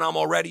up when I'm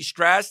already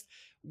stressed.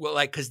 Well,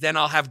 because then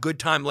I'll have good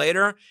time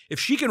later.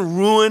 If she can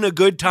ruin a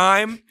good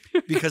time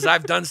because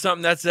I've done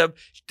something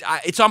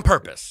it's on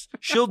purpose.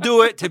 She'll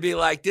do it to be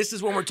like, this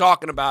is when we're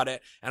talking about it.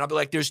 And I'll be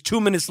like, there's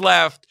 2 minutes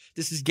left.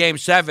 This is game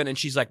 7. And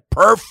she's like,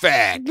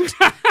 perfect.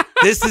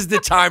 This is the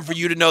time for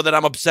you to know that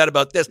I'm upset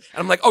about this. And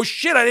I'm like, oh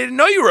shit, I didn't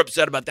know you were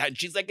upset about that. And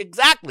she's like,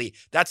 exactly.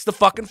 That's the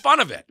fucking fun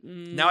of it.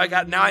 Now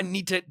I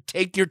need to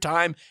take your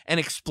time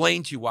and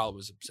explain to you while I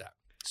was upset.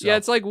 So, yeah,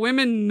 it's like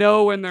women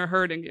know when they're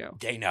hurting you.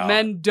 They know.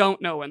 Men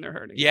don't know when they're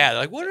hurting you. Yeah,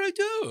 they're like, what did I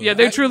do? Yeah,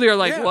 they truly are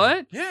like, yeah.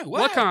 what? Yeah,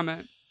 What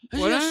comment?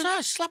 What?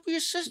 I slept with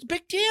your sister.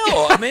 Big deal.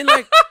 I mean,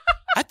 like,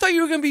 I thought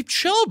you were going to be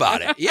chill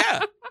about it.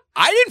 Yeah.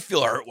 I didn't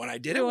feel hurt when I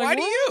did it. You're like, Why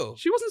do what? you?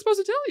 She wasn't supposed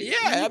to tell you.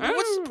 Yeah, I mean,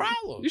 what's the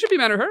problem? You should be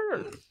mad at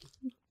her.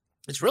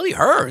 It's really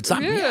her. It's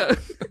not me. Yeah.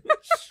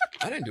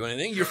 I didn't do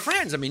anything. You're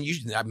friends. I mean,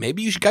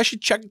 maybe you guys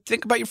should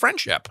think about your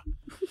friendship.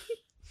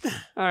 All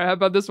right, how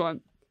about this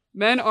one?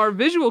 Men are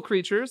visual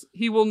creatures.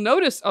 He will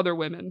notice other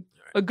women.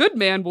 A good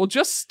man will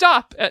just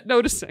stop at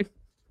noticing.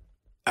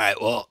 All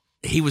right, well,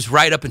 he was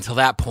right up until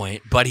that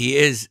point, but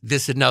this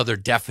is another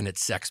definite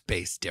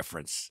sex-based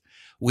difference.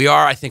 We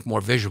are, I think,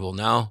 more visual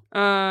now.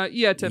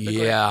 Yeah,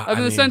 typically. Yeah,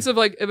 In the sense of,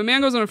 like, if a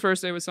man goes on a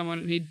first date with someone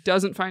and he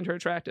doesn't find her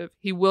attractive,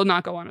 he will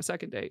not go on a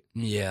second date.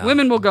 Yeah.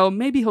 Women will go,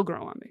 maybe he'll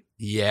grow on me.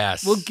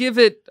 Yes. We'll give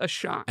it a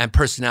shot. And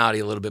personality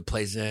a little bit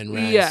plays in,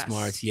 right? Yes.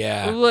 Smarts, A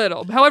yeah.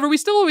 little. However, we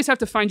still always have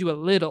to find you a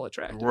little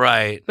attractive.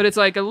 Right, But it's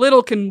like a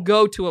little can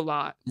go to a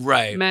lot.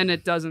 right. Men,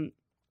 it doesn't.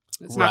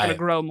 It's not going to Right.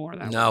 grow more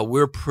that way. No,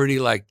 we're pretty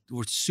like,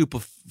 we're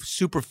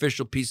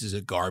superficial pieces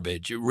of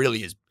garbage. It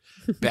really is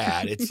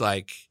bad. It's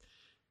like,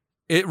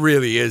 it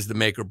really is the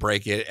make or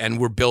break it. And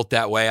we're built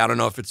that way. I don't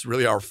know if it's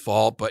really our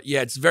fault, but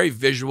yeah, it's very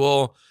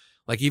visual.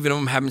 Like, even if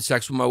I'm having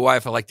sex with my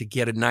wife, I like to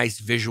get a nice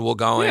visual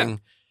going. Yeah.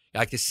 I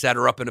like to set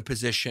her up in a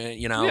position,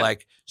 Yeah.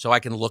 like, so I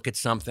can look at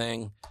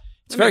something.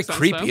 It's That very makes sense,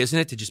 creepy, though. isn't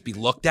it, to just be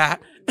looked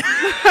at?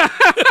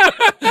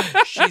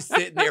 She's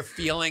sitting there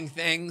feeling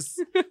things,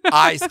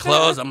 eyes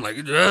closed. I'm like,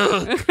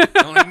 ugh,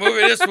 I'm like, move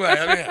it this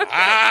way.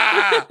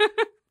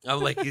 I'm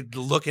like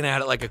looking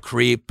at it like a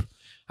creep.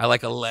 I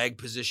like a leg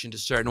positioned a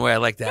certain way. I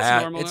like That's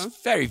that. normal, It's though.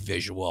 very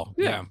visual.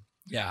 Yeah.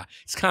 Yeah.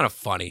 It's kind of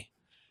funny.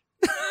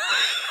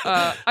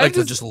 I Like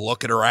to just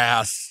look at her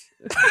ass.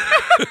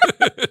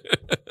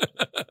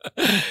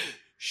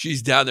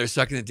 She's down there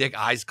sucking the dick,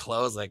 eyes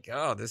closed, like,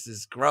 oh, this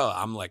is gross.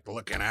 I'm like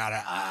looking at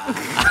it.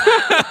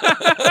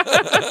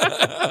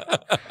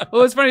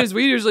 Well, what's funny is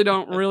we usually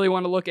don't really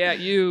want to look at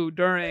you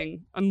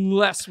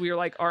unless we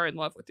are in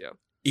love with you.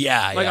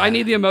 Yeah. Like, yeah. I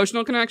need the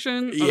emotional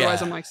connection. Yeah.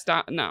 Otherwise, I'm like,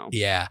 stop. No.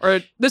 Yeah.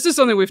 Or this is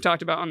something we've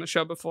talked about on the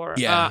show before.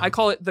 Yeah. I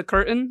call it the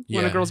curtain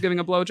when a Yeah. girl's giving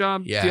a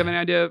blowjob. Yeah. Do you have any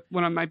idea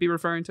what I might be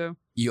referring to?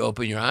 You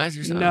open your eyes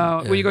or something?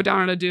 No. Yeah. When you go down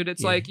on a dude,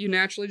 it's Yeah. like you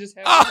naturally just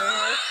have it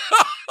there.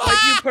 Like,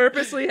 you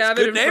purposely have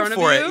it Good in name front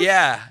for of you. it.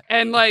 Yeah.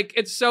 And, like,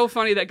 it's so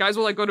funny that guys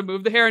will, like, go to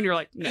move the hair and you're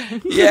like, no.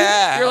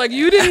 Yeah. You're like,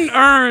 you didn't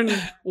earn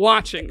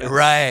watching this.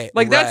 Right.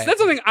 Like, right. that's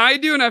something I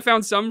do and I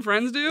found some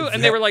friends do.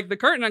 And they were like, the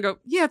curtain. I go,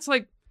 yeah, it's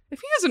like, if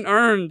he hasn't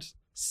earned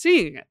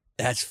seeing it,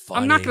 That's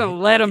funny. I'm not going to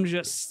let him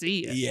just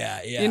see it.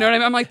 Yeah. Yeah. You know what I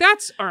mean? I'm like,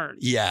 that's earned.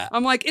 Yeah.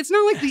 I'm like, it's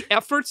not like the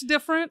effort's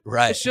different.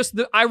 Right. It's just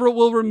I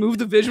will remove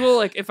the visual,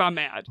 like, if I'm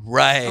mad.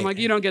 Right. I'm like,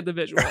 you don't get the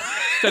visual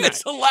tonight.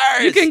 It's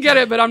hilarious. You can get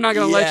it, but I'm not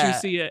going to let Yeah. you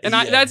see it. And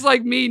Yeah. that's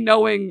like me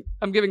knowing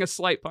I'm giving a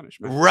slight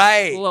punishment.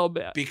 Right. A little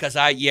bit. Because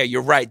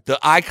you're right. The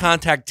eye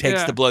contact takes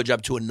Yeah. the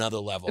blowjob to another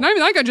level. And I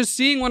even like just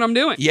seeing what I'm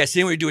doing. Yeah,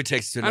 seeing what you do, it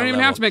takes it to I another don't even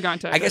level. have to make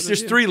contact. I guess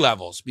there's 3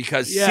 levels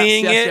because Yes,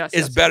 seeing yes, it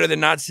is yes. better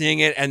than not seeing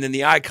it, and then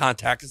the eye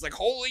contact is like,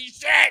 holy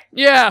shit!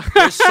 Yeah.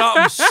 There's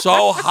something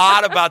so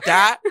hot about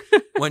that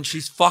when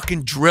she's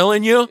fucking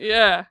drilling you,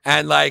 Yeah.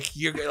 and like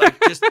you're like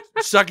just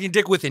sucking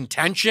dick with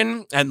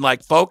intention and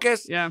like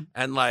focus, Yeah.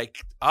 and like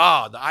the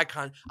eye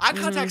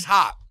contact's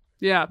hot.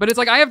 Yeah. But it's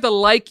like I have to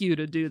like you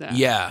to do that.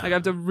 Yeah. Like I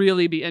have to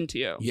really be into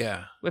you.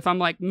 Yeah. If I'm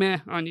like meh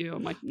on you,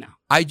 I'm like, no.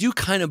 I do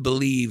kind of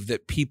believe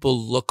that people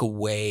look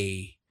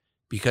away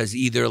because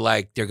either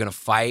like they're gonna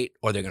fight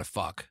or they're gonna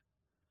fuck.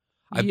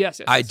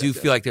 Yes. I do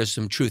feel like there's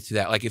some truth to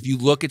that. Like if you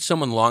look at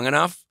someone long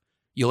enough,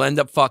 you'll end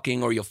up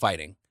fucking or you'll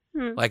fighting.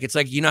 Hmm. Like it's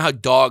like, you know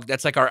how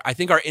that's like I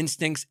think our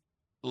instincts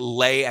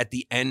lay at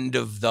the end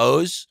of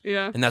those.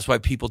 Yeah. And that's why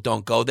people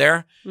don't go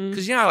there. Mm.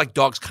 Because you know how like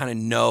dogs kind of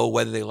know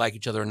whether they like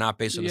each other or not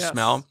based on the Yes.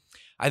 smell.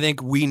 I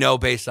think we know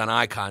based on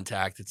eye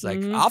contact. It's like,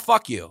 Mhm. I'll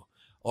fuck you.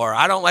 Or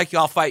I don't like you,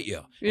 I'll fight you.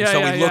 And Yeah, so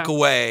yeah, we look yeah.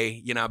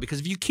 away, because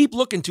if you keep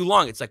looking too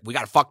long, it's like, we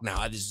gotta fuck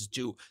now. There's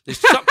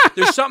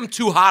there's something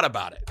too hot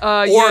about it.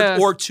 Yeah.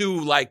 Or too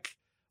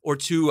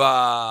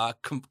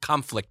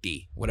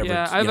conflicty, whatever.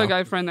 Yeah, it's, I have you a know?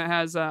 guy friend that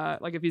has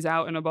like if he's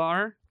out in a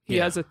bar, he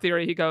Yeah. has a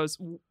theory. He goes,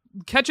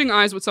 catching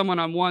eyes with someone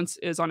on once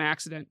is on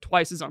accident,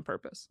 twice is on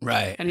purpose.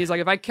 Right. And he's like,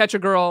 if I catch a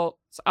girl's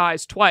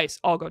eyes twice,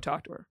 I'll go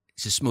talk to her.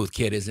 He's a smooth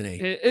kid, isn't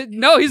he?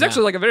 No, he's Yeah.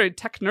 actually like a very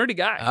tech nerdy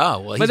guy.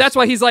 Oh, well, But that's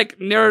why he's like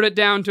narrowed it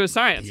down to a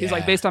science. He's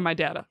like, Yeah. based on my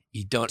data,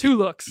 you don't. 2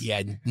 looks.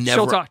 Yeah, She'll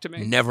never talk to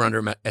me. Never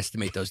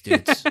underestimate those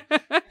dudes.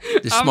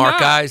 The I'm smart not.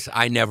 guys,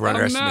 I never I'm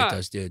underestimate not.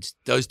 those dudes.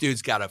 Those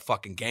dudes got a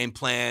fucking game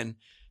plan.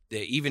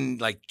 They even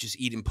like just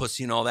eating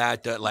pussy and all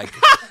that. Like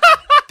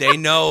they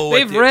know. what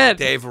They've read.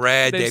 They've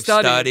They've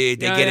studied. studied.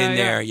 They Yeah, get yeah, in yeah.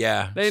 there.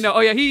 Yeah. They know. Oh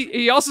yeah,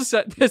 he also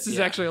said this is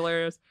Yeah. actually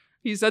hilarious.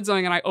 He said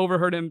something and I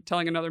overheard him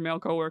telling another male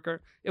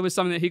coworker. It was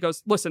something that he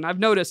goes, "Listen, I've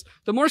noticed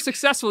the more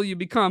successful you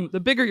become, the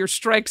bigger your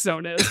strike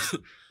zone is."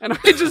 And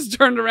I just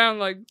turned around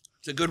like,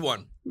 It's a good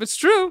one. It's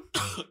true.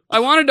 I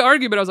wanted to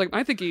argue, but I was like,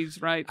 I think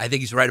he's right. I think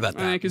he's right about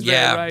that. I think he's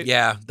yeah, very right.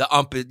 Yeah,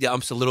 the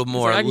ump's a little He's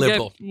more like, I can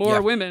liberal. get more Yeah.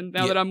 women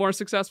now that I'm more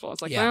successful.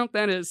 It's like, Yeah. well,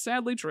 that is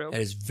sadly true.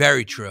 That is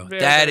very true. Very,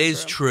 That very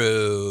is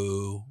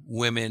true.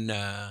 Women,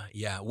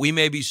 we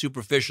may be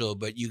superficial,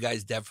 but you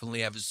guys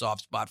definitely have a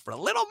soft spot for a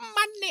little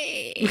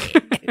money.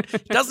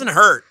 Doesn't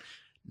hurt.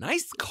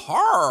 Nice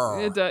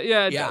car. It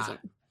doesn't.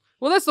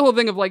 Well, that's the whole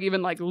thing of like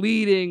even like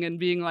leading and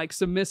being like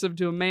submissive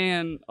to a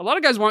man. A lot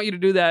of guys want you to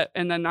do that,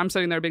 and then I'm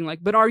sitting there being like,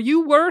 but are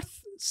you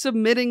worth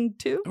submitting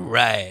to?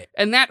 Right.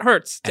 And that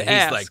hurts to And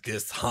ask. he's like,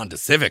 this Honda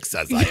Civic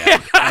says I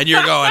am. And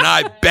you're going,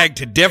 I beg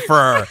to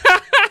differ.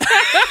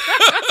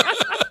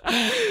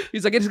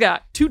 He's like, it's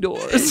got 2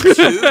 doors.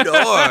 2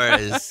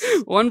 doors.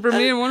 One for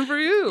me and one for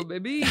you,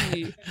 baby.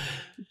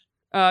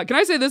 Can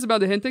I say this about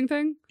the hinting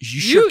thing? You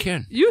sure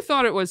can. You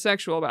thought it was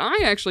sexual, but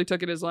I actually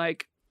took it as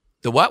like,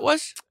 The what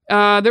was?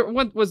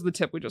 what was the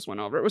tip we just went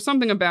over? It was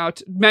something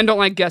about men don't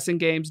like guessing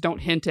games, don't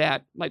hint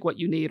at like what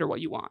you need or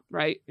what you want,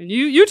 right? And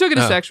you took it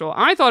as sexual.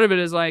 I thought of it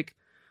as like,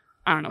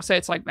 I don't know, say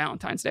it's like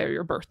Valentine's Day or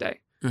your birthday.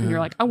 And you're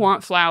like, I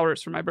want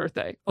flowers for my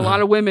birthday. A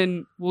lot of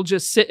women will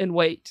just sit and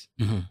wait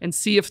and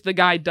see if the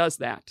guy does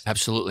that.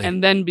 Absolutely.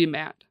 And then be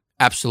mad.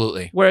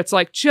 Absolutely. Where it's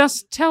like,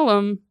 just tell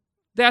him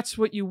that's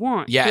what you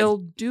want. Yeah. He'll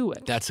do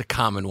it. That's a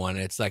common one.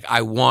 It's like,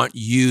 I want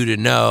you to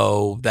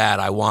know that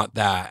I want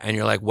that. And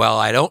you're like, well,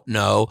 I don't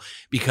know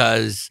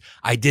because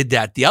I did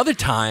that the other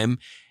time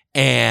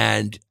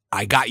and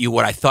I got you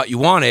what I thought you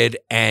wanted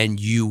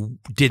and you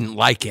didn't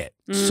like it.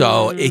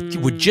 So it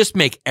would just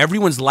make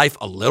everyone's life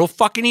a little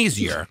fucking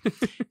easier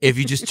if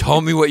you just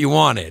told me what you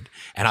wanted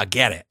and I'll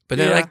get it. But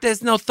they're like,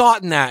 there's no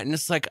thought in that. And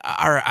it's like,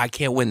 all right, I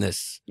can't win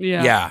this.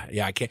 Yeah,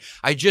 I can't.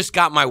 I just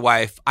got my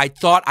wife. I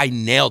thought I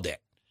nailed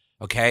it.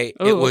 Okay.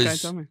 Ooh, it was okay,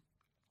 tell me.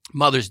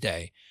 Mother's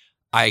Day.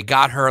 I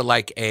got her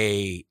like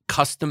a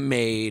custom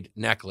made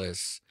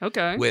necklace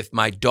Okay. with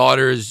my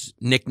daughter's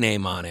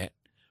nickname on it.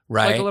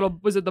 Right. Like a little,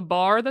 was it the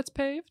bar that's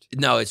paved?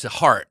 No, it's a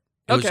heart.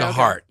 It was a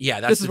heart. Yeah,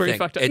 that's This the is where thing. you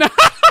fucked up.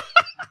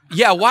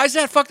 Yeah, why is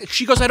that fucked?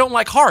 She goes, I don't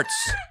like hearts.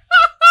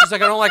 She's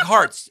like, I don't like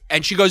hearts.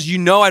 And she goes, you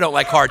know I don't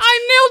like hearts.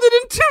 I nailed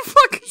it in 2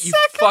 fucking You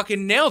seconds.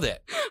 fucking nailed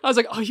it. I was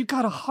like, oh, you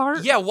got a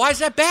heart? Yeah, why is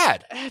that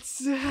bad?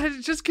 It's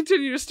just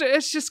continue to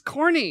it's just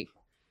corny.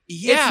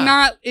 Yeah. It's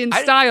not in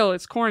style.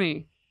 It's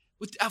corny.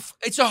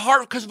 It's a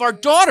heart because of our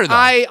daughter, though.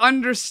 I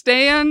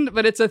understand,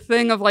 but it's a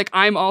thing of like,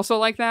 I'm also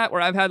like that,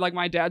 where I've had like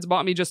my dad's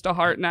bought me just a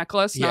heart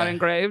necklace, not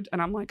engraved.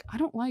 And I'm like, I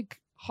don't like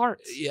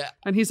hearts. Yeah.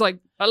 And he's like,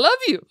 I love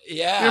you.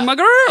 Yeah. You're my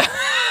girl.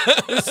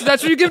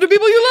 That's what you give to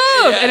people you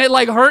love. And it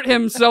like hurt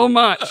him so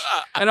much.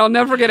 And I'll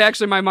never forget,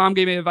 actually, my mom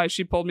gave me advice.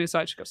 She pulled me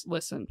aside. She goes,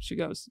 listen, she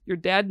goes, your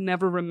dad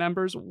never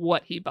remembers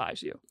what he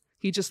buys you.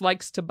 He just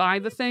likes to buy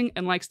the thing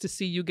and likes to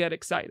see you get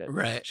excited.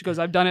 Right. She goes,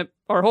 I've done it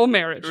our whole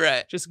marriage.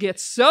 Right. Just get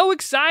so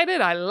excited.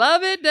 I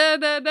love it. Da,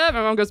 da, da.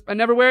 My mom goes, I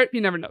never wear it. He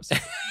never knows.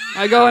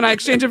 I go and I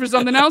exchange it for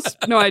something else.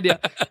 No idea.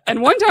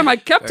 And one time I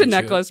kept a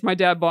necklace my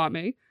dad bought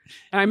me.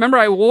 And I remember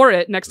I wore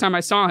it next time I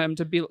saw him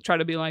to try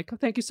to be like, oh,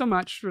 thank you so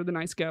much for the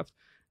nice gift.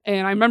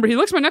 And I remember he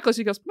looks at my necklace.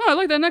 He goes, oh, I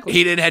like that necklace.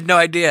 He had no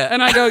idea.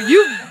 And I go,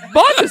 you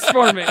bought this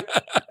for me.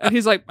 And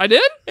he's like, I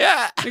did?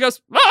 Yeah. He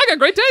goes, well, I got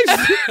great taste.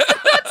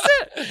 That's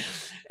it.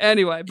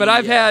 Anyway, but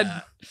I didn't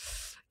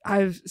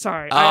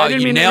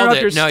mean to interrupt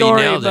your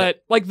story,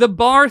 but like the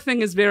bar thing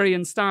is very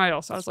in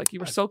style. So I was like, you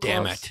were so close.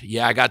 Damn it.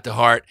 Yeah, I got the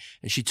heart.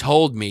 And she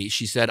told me,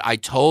 she said, I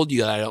told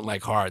you that I don't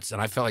like hearts. And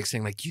I felt like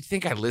saying, like, you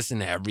think I listen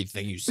to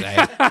everything you say?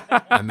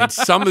 I mean,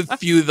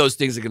 few of those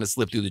things are going to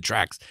slip through the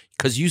tracks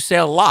because you say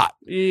a lot.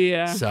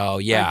 Yeah. So,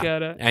 yeah. I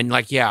get it. And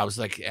like, yeah,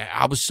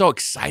 I was so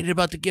excited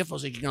about the gift. I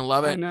was like, you're going to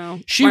love it. I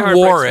know. She My heart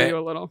wore breaks for it. you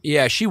a little.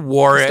 Yeah, she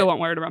wore I it. still won't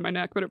wear it around my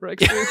neck, but it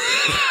breaks for you.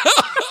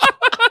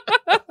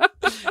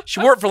 She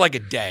wore it for like a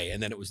day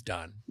and then it was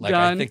done. Like,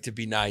 Done. I think to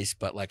be nice,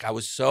 but like, I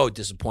was so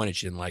disappointed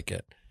she didn't like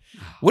it.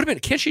 Would have been,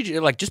 can't she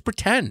like just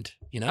pretend,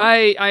 you know?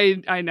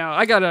 I know.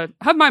 I gotta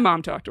have my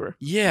mom talk to her.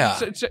 Yeah.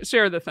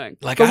 Share the thing.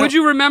 Like, but would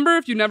you remember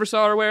if you never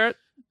saw her wear it?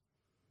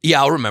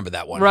 Yeah, I'll remember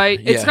that one. Right.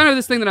 Yeah. It's kind of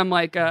this thing that I'm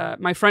like,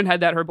 my friend had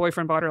that. Her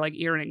boyfriend bought her like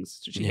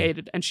earrings she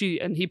hated, and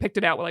he picked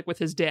it out with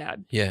his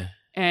dad. Yeah.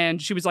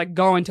 And she was like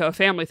going to a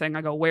family thing.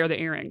 I go, wear the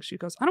earrings. She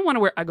goes, I don't want to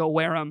wear. I go,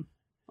 wear them.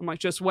 I'm like,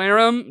 just wear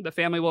them. The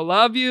family will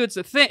love you. It's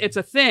a thing. It's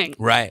a thing.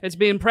 Right. It's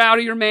being proud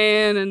of your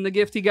man and the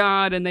gift he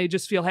got, and they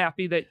just feel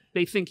happy that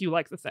they think you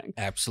like the thing.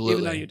 Absolutely.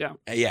 Even though you don't.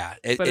 Yeah.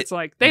 But it's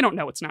like, they don't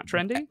know it's not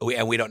trendy.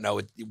 And we don't know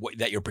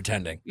that you're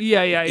pretending.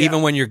 Yeah.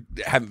 Even when you're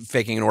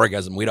faking an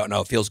orgasm, we don't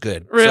know. It feels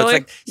good. Really? So it's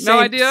like No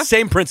idea?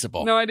 Same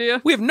principle. No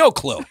idea? We have no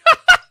clue.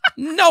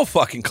 No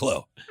fucking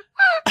clue.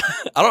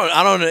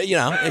 I don't, you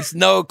know, it's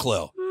no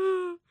clue.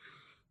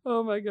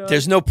 Oh my God.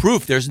 There's no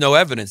proof. There's no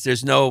evidence.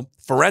 There's no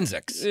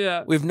forensics.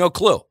 Yeah. We have no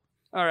clue.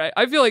 All right.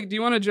 I feel like, do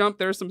you want to jump?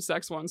 There's some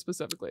sex ones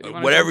specifically.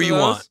 Whatever you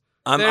want.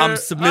 I'm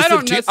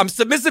submissive to you. I'm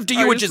submissive to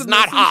you, which is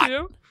not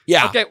hot.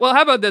 Yeah. Okay. Well,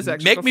 how about this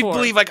actually? Make me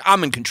believe like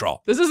I'm in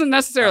control. This isn't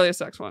necessarily a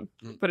sex one,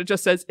 but it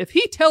just says, if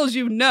he tells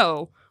you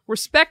no,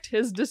 respect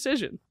his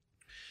decision.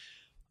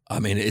 I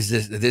mean,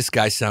 this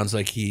guy sounds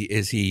like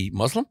is he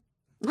Muslim?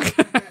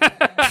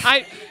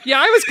 I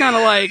was kind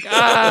of like,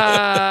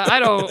 I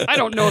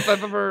don't know if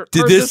I've ever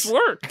heard this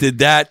work. Did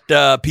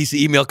that piece of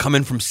email come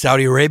in from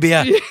Saudi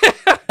Arabia? Yeah.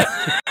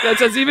 That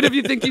says, even if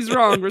you think he's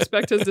wrong,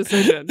 respect his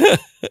decision.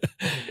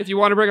 If you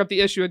want to bring up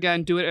the issue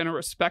again, do it in a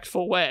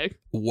respectful way.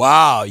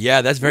 Wow.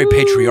 Yeah, that's very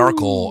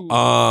patriarchal.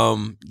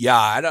 Ooh. Yeah,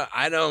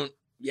 I don't.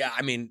 Yeah,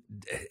 I mean,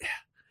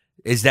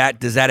 does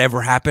that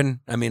ever happen?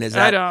 I mean,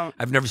 I don't.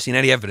 I've never seen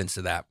any evidence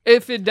of that.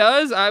 If it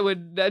does,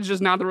 that's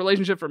just not the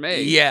relationship for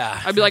me.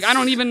 Yeah. I'd be like, we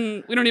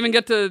don't even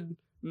get to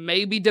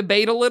maybe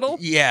debate a little.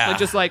 Yeah. But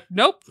just like,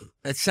 nope.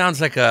 It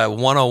sounds like a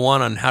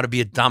 101 on how to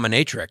be a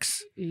dominatrix.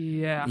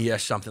 Yeah. Yeah,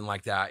 something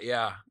like that.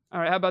 Yeah. All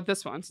right, how about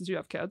this one, since you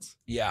have kids?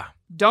 Yeah.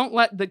 Don't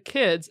let the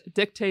kids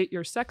dictate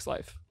your sex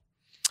life.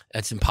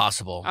 That's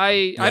impossible.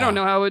 I don't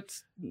know how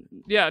it's...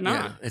 Yeah, no.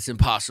 Yeah, it's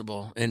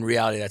impossible. In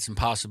reality, that's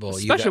impossible.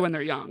 Especially when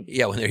they're young.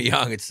 Yeah, when they're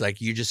young, it's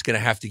like you're just going to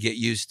have to get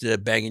used to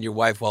banging your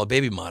wife while a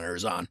baby monitor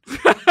is on.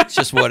 It's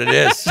just what it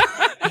is.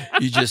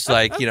 You just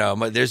like,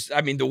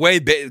 the way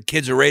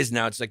kids are raised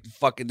now, it's like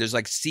there's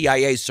like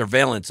CIA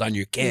surveillance on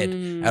your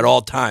kid at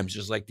all times.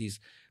 There's like these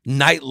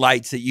night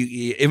lights that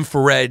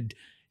infrared.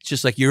 It's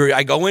just like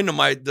I go into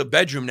the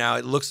bedroom now.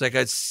 It looks like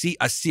a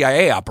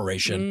CIA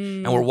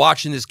operation, and we're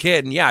watching this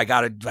kid. And yeah, I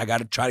gotta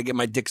try to get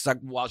my dick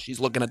sucked while she's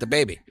looking at the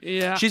baby.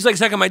 Yeah, she's like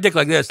sucking my dick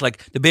like this.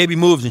 Like the baby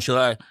moves, and she'll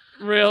like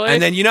really.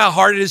 And then you know how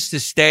hard it is to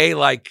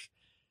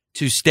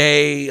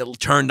stay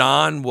turned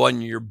on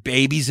when your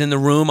baby's in the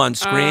room on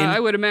screen. I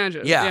would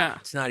imagine. Yeah,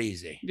 it's not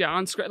easy. Yeah,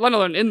 on screen, let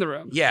alone in the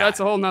room. Yeah,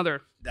 that's a whole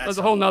nother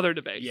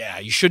debate. Yeah,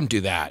 you shouldn't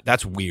do that.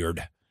 That's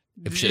weird.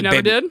 You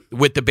never did?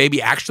 With the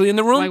baby actually in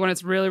the room? Like when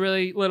it's really,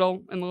 really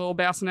little and the little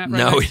bassinet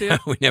right next to you?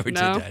 We never did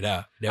that.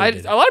 No, never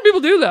did that. A lot of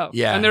people do, though.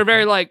 Yeah. And they're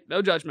very like,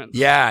 no judgment.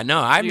 Yeah,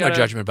 no, I have no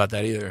judgment about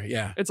that either.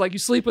 Yeah. It's like you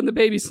sleep when the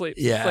baby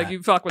sleeps. Yeah. It's like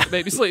you fuck when the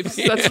baby sleeps.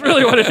 That's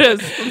really what it is.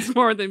 That's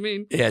more what they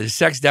mean. Yeah, the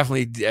sex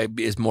definitely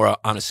is more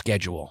on a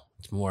schedule.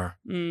 It's more,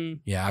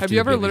 yeah. Have you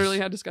ever literally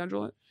had to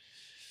schedule it?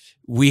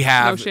 We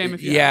have. No shame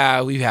if you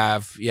have. We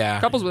have. Yeah.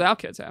 Couples without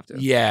kids have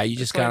to. Yeah, you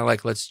just kind of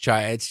like, let's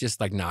try. It's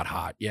just like not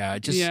hot. Yeah,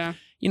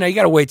 you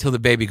got to wait till the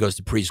baby goes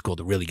to preschool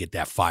to really get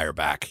that fire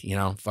back.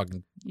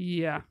 Fucking.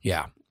 Yeah.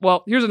 Yeah.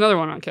 Well, here's another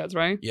one on kids,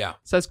 right? Yeah. It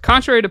says,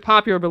 contrary to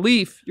popular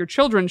belief, your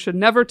children should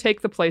never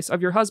take the place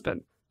of your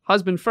husband.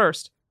 Husband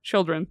first,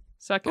 children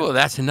second. Oh,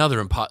 that's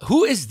another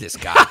Who is this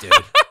guy, dude?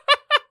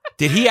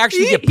 Did he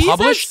actually get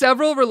published? He's had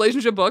several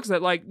relationship books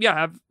that,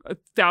 have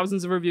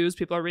thousands of reviews.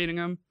 People are reading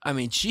them. I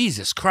mean,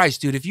 Jesus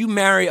Christ, dude. If you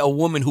marry a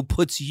woman who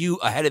puts you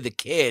ahead of the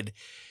kid,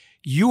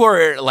 you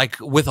are like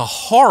with a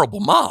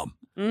horrible mom.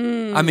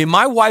 I mean,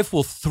 my wife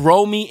will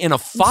throw me in a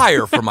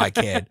fire for my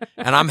kid,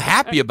 and I'm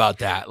happy about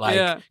that.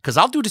 Because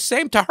I'll do the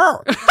same to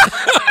her.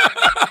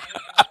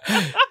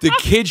 The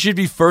kid should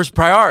be first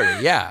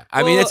priority. Yeah.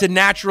 I mean, it's a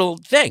natural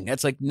thing.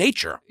 That's like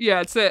nature.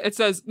 Yeah. It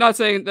says, not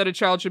saying that a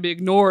child should be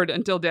ignored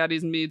until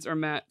daddy's needs are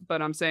met,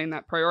 but I'm saying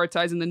that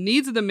prioritizing the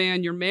needs of the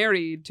man you're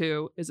married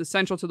to is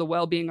essential to the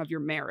well-being of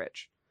your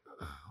marriage.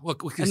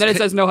 And then it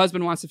says no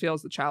husband wants to feel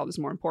as the child is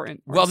more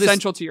important or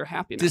essential to your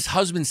happiness. This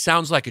husband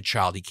sounds like a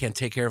child. He can't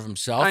take care of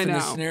himself in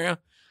this scenario.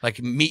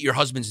 Like meet your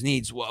husband's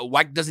needs.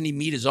 Why doesn't he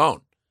meet his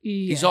own?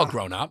 Yeah. He's all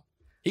grown up.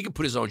 He can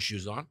put his own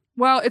shoes on.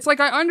 Well, it's like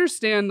I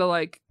understand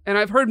and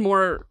I've heard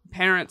more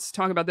parents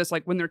talk about this,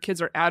 like when their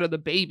kids are out of the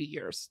baby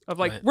years of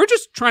we're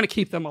just trying to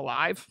keep them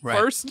alive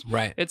first.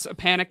 Right. It's a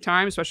panic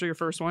time, especially your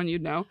first one,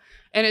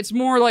 And it's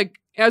more like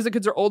as the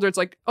kids are older, it's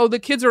like, oh, the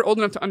kids are old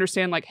enough to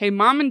understand hey,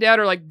 mom and dad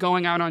are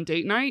going out on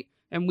date night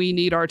and we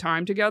need our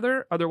time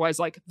together. Otherwise,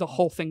 the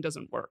whole thing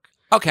doesn't work.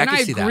 Okay, and I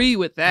agree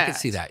with that. I can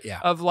see that, yeah.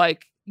 Of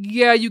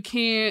you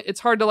can't, it's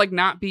hard to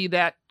not be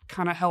that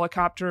kind of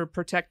helicopter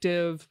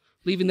protective.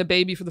 Leaving the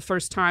baby for the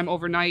first time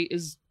overnight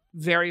is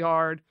very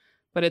hard.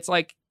 But it's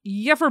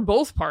for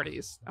both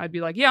parties. I'd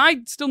be I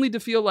still need to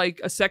feel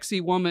like a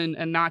sexy woman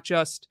and not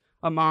just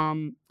a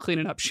mom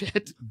cleaning up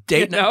shit.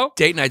 Date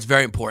night's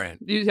very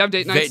important. You have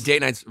date nights?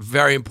 Date night's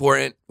very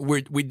important.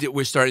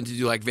 We're starting to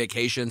do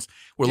vacations.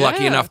 We're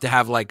lucky enough to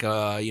have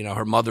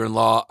her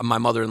mother-in-law, my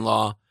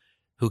mother-in-law,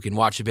 who can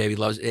watch the baby,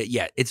 loves it.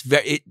 Yeah, it's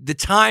the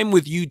time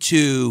with you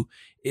two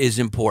is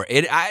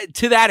important.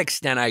 To that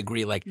extent, I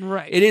agree.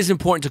 Right. It is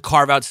important to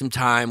carve out some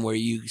time where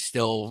you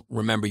still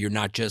remember you're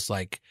not just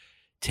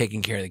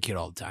taking care of the kid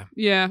all the time.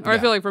 Yeah. Or I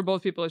feel for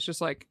both people, it's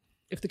just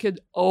if the kid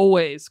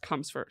always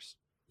comes first.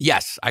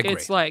 Yes, I agree.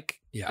 It's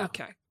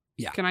okay.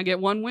 Yeah. Can I get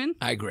one win?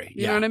 I agree.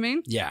 You know what I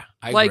mean? Yeah,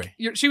 I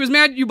agree. She was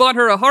mad you bought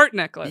her a heart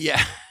necklace.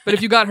 Yeah. But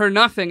if you got her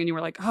nothing and you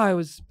were I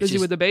was busy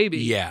with the baby.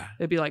 Yeah.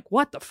 It'd be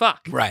what the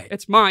fuck? Right.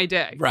 It's my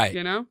day. Right.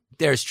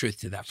 There's truth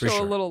to that, for sure.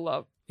 Show a little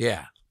love.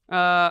 Yeah. All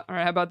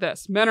right, how about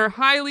this? Men are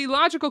highly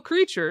logical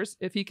creatures.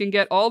 If he can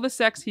get all the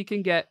sex he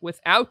can get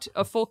without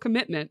a full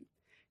commitment,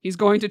 he's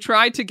going to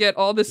try to get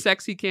all the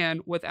sex he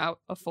can without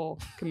a full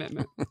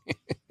commitment.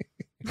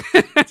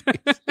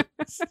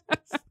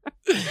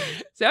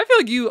 See, I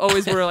feel you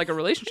always were a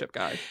relationship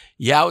guy.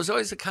 Yeah, I was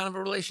always a kind of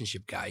a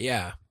relationship guy.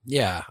 Yeah.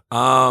 Yeah.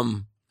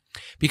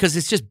 Because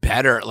it's just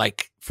better.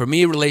 For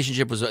me,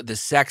 relationship was the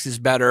sex is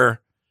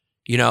better.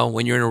 You know,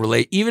 when you're in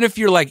a even if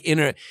you're like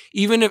even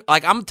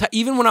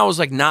when I was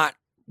like not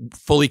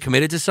fully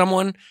committed to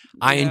someone,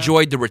 I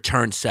enjoyed the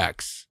return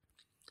sex.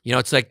 You know,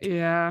 it's like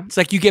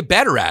you get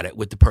better at it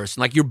with the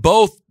person. Like you're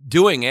both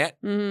doing it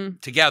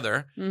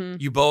together. Mm-hmm.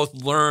 You both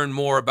learn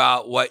more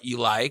about what you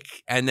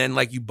like, and then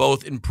like you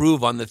both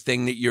improve on the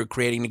thing that you're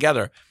creating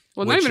together.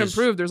 Well, not even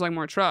improve. There's like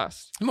more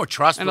trust. More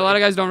trust. And a lot of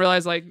guys don't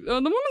realize like the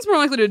woman's more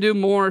likely to do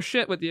more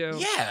shit with you.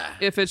 Yeah.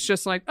 If it's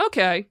just like,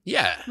 okay.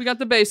 Yeah. We got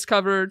the base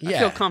covered. I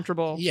feel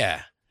comfortable.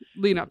 Yeah.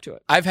 Lean up to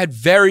it. I've had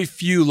very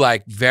few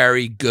like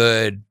very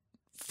good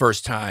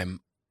first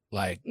time.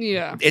 Like,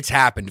 it's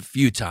happened a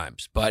few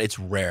times, but it's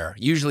rare.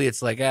 Usually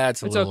it's like,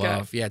 it's a little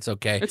off. Yeah, it's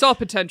okay. It's all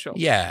potential.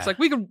 Yeah. It's like,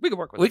 we could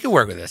work with this. We could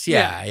work with this.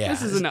 Yeah.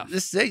 This is enough.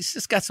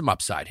 This got some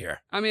upside here.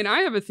 I mean,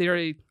 I have a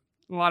theory.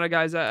 A lot of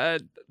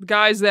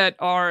guys that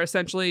are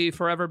essentially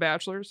forever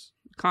bachelors,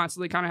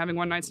 constantly kind of having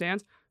one night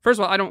stands.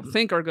 First of all, I don't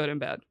think are good in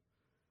bed.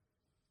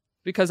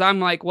 Because I'm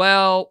like,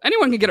 well,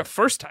 anyone can get a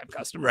first time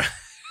customer.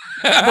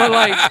 Right. But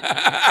like,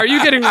 are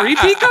you getting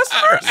repeat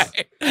customers?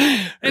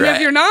 Right. And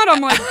if you're not, I'm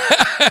like,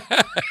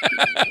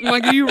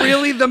 are you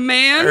really the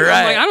man? Right.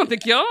 I'm like, I don't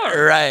think you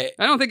are. Right.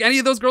 I don't think any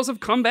of those girls have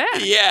come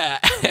back. Yeah.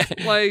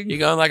 Like you're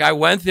going like, I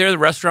went there, the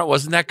restaurant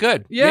wasn't that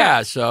good.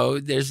 Yeah. So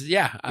there's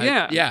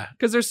yeah.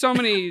 Because there's so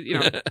many,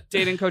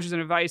 dating coaches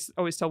and advice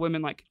always tell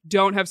women like,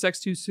 don't have sex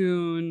too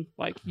soon.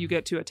 Like you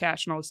get too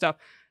attached and all this stuff.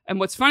 And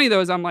what's funny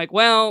though is I'm like,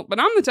 well, but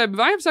I'm the type, if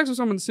I have sex with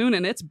someone soon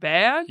and it's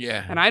bad,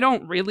 and I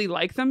don't really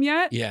like them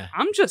yet,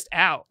 I'm just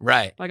out.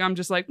 Right. Like I'm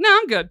just like, no,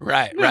 I'm good.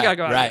 Right. I gotta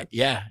go out right.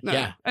 here. Yeah.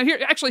 Yeah. And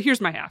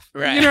here's my half.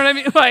 Right. You know what I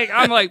mean? Like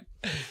I'm like,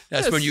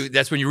 that's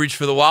when you reach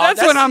for the wallet.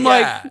 That's when I'm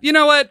like, you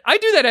know what? I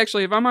do that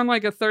actually. If I'm on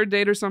like a third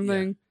date or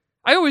something,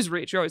 I always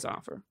reach. I always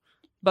offer.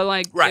 But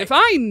like, if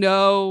I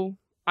know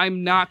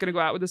I'm not gonna go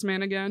out with this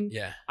man again,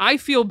 I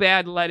feel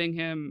bad letting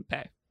him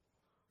pay.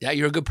 Yeah,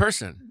 you're a good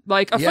person.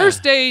 Like a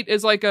first date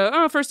is like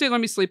first date,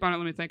 let me sleep on it,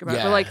 let me think about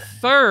it. But like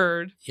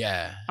third,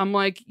 I'm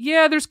like,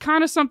 there's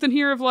kind of something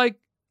here of like,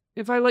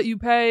 if I let you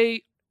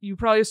pay, you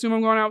probably assume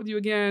I'm going out with you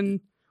again.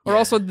 Or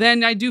also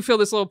then I do feel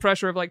this little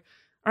pressure of like,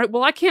 all right,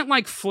 well, I can't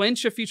like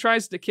flinch if he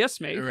tries to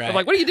kiss me. Right. I'm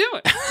like, what are you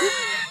doing?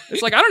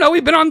 It's like, I don't know,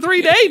 we've been on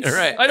 3 dates.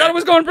 Right. I thought it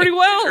was going pretty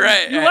well.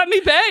 Right. You let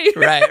me pay.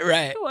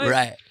 Right. Like,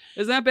 right.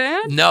 Is that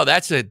bad? No,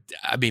 bad.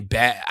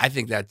 I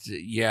think that's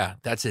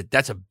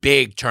a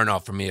big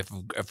turnoff for me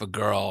if a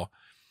girl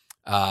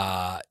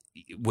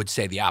would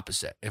say the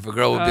opposite. If a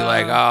girl would be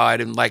like, "Oh, I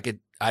didn't like it.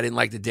 I didn't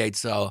like the date,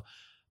 so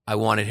I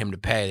wanted him to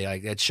pay."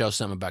 Like that shows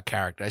something about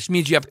character. It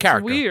means you have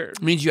character. It's weird.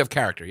 It means you have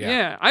character. Yeah.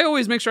 Yeah. I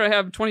always make sure I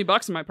have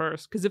 $20 in my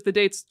purse because if the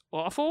date's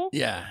awful,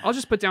 yeah, I'll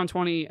just put down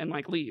 20 and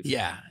like leave.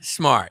 Yeah,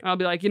 smart. I'll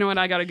be like, you know what,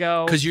 I gotta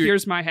go.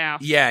 Here's my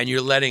half. Yeah, and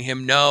you're letting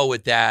him know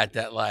with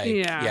that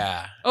like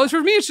Oh,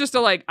 for me, it's just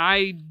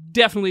I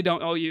definitely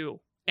don't owe you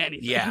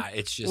anything. Yeah,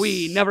 it's just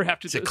we never have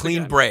to. It's do a clean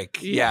again. break.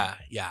 Yeah,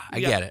 I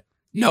get it.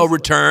 No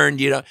return.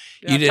 You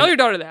didn't tell your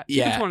daughter that.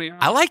 Yeah, keep the 20 on.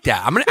 I like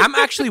that. I'm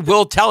actually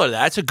will tell her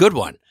that. That's a good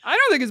one. I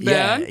don't think it's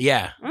bad.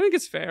 Yeah. I think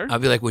it's fair. I'll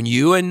be like, when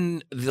you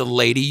and the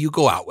lady you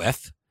go out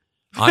with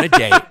on a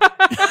date,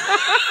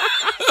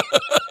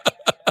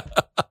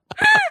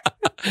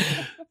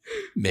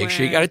 make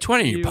sure you got a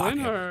 20 in your pocket.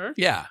 And her.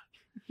 Yeah.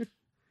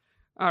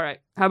 All right.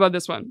 How about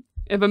this one?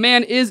 If a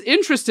man is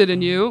interested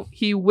in you,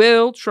 he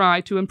will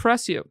try to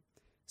impress you.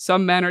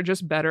 Some men are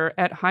just better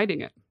at hiding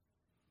it.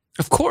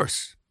 Of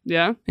course.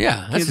 Yeah?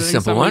 Yeah, that's a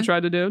simple one. You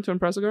tried to do to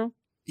impress a girl?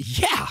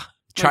 Yeah.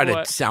 Try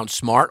to sound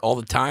smart all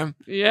the time.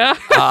 Yeah.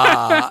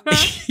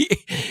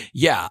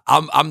 Yeah.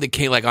 I'm the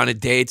king. Like on a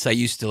dates, I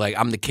used to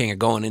I'm the king of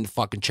going in to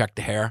fucking check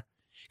the hair.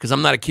 Because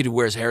I'm not a kid who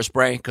wears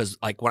hairspray. Because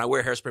like when I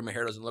wear hairspray, my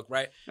hair doesn't look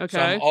right.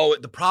 Okay. So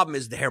the problem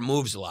is the hair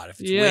moves a lot.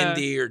 If it's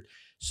windy or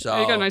so.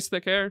 You got nice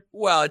thick hair.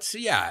 Well,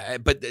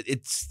 but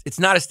it's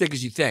not as thick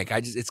as you think.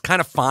 It's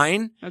kind of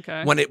fine.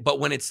 Okay. But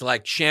when it's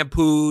like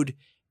shampooed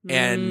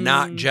and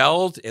not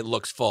gelled, it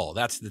looks full.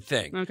 That's the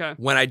thing. Okay.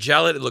 When I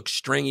gel it, it looks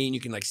stringy and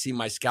you can like see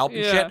my scalp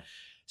and shit.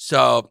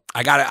 So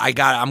I'm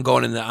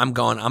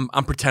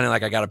pretending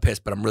like I got to piss,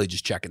 but I'm really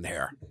just checking the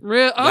hair.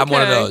 Okay. I'm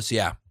one of those,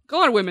 yeah. A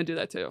lot of women do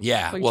that too.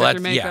 Yeah. Like well, check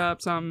your makeup,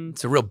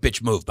 it's a real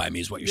bitch move by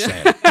me is what you're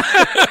saying. No,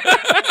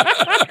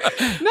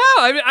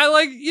 I mean,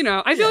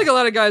 I feel like a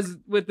lot of guys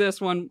with this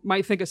one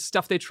might think of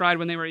stuff they tried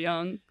when they were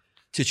young.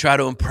 To try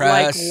to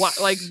impress.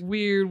 Like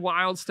weird,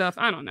 wild stuff.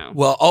 I don't know.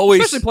 Well,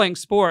 always. Especially playing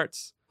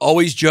sports.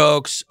 Always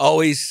jokes,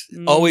 always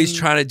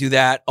trying to do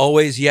that.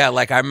 Always,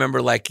 like I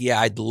remember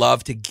I'd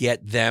love to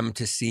get them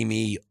to see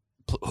me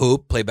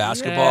play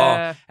basketball.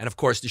 Yeah. And of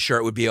course the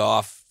shirt would be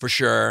off for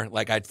sure.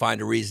 Like I'd find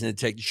a reason to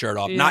take the shirt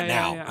off. Not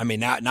now. Yeah. I mean,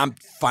 now I'm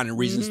finding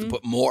reasons to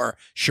put more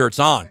shirts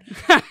on.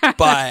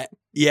 But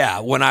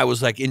yeah, when I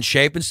was like in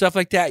shape and stuff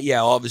like that,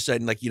 all of a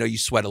sudden you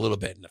sweat a little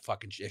bit and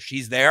if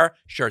she's there,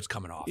 shirt's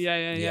coming off.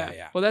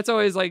 Yeah. Well, that's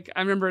always I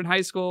remember in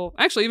high school,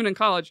 actually even in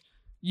college,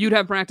 you'd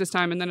have practice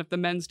time, and then if the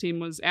men's team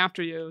was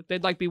after you,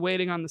 they'd be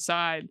waiting on the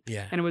side.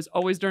 Yeah. And it was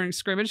always during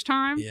scrimmage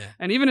time. Yeah.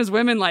 And even as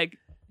women,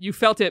 you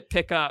felt it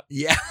pick up.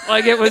 Yeah.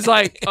 Like it was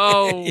like,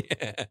 oh,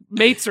 Yeah.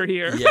 mates are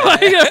here. Yeah. Like,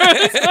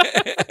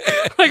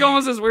 it was like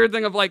almost this weird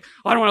thing of like,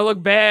 I don't want to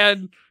look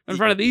bad in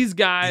front of these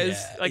guys.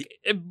 Yeah. Like,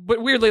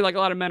 but weirdly, like a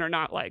lot of men are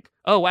not like,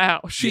 oh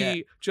wow, she Yeah.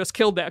 just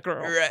killed that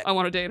girl. Right. I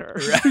want to date her.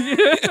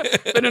 Right.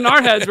 But in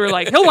our heads, we're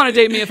like, he'll want to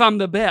date me if I'm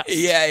the best.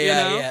 Yeah, you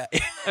yeah, know? yeah.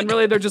 And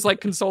really, they're just like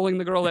consoling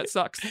the girl that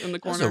sucks in the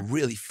That's corner. a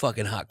really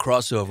fucking hot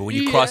crossover when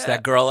you cross Yeah.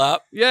 that girl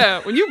up.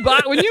 Yeah, when you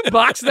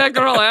boxed that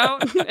girl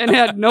out and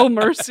had no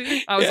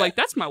mercy, I was like,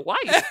 "That's my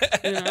wife."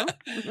 You know.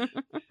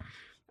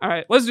 All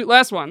right, let's do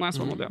last one. Last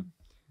one we'll do.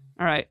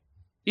 All right.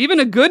 Even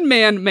a good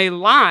man may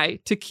lie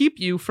to keep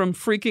you from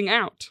freaking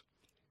out.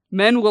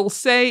 Men will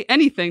say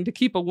anything to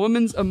keep a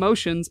woman's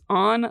emotions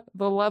on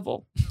the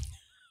level.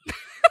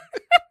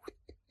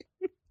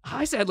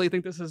 I sadly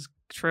think this is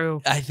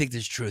true. I think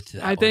there's truth to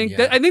that. I think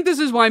one, yeah. I think this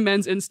is why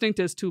men's instinct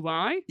is to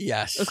lie.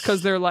 Yes. It's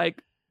because they're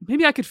like,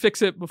 maybe I could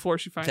fix it before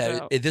she finds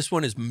out. This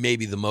one is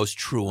maybe the most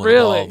true one of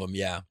Really? all of them.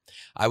 Yeah.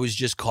 I was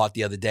just caught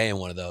the other day in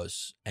one of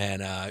those.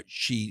 And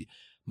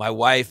my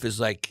wife is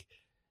like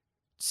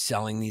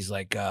selling these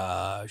like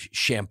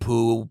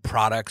shampoo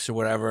products or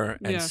whatever.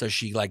 And Yeah. so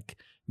she like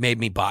made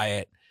me buy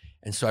it.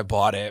 And so I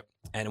bought it.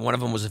 And one of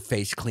them was a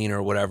face cleaner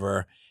or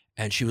whatever.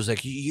 And she was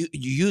like, you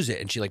use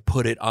it. And she like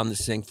put it on the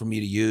sink for me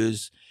to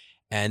use.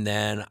 And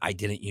then I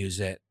didn't use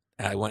it.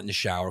 And I went in the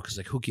shower because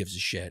like, who gives a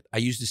shit? I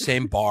use the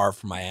same bar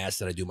for my ass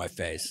that I do my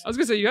face. I was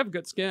gonna say you have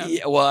good skin.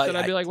 Yeah, well, Then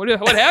I'd be like, what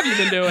have you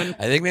been doing?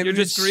 I think maybe You're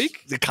just it's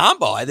Greek? the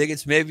combo. I think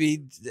it's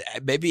maybe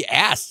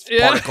ass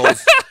Yeah.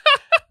 particles.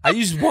 I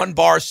use one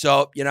bar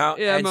soap, you know.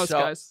 Yeah, and most so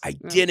guys. I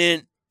Yeah.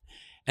 didn't.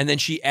 And then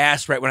she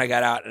asked right when I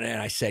got out,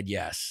 and I said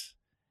yes.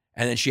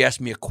 And then she asked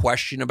me a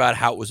question about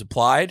how it was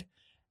applied,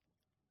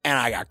 and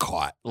I got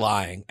caught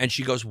lying. And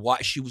she goes,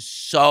 "Why?" She was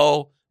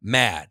so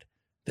mad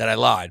that I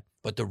lied.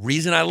 But the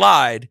reason I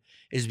lied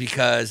is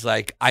because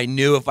like I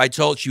knew if I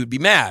told she would be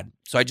mad.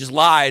 So I just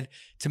lied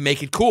to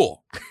make it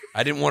cool.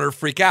 I didn't want her to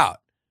freak out.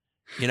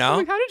 You know? I'm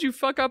like, how did you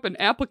fuck up an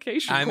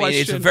application I mean,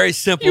 question? it's a very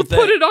simple you thing.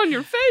 put it on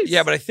your face.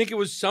 Yeah, but I think it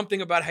was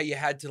something about how you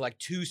had to like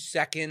 2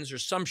 seconds or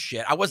some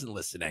shit. I wasn't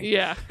listening.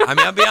 Yeah. I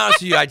mean, I'll be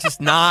honest with you. I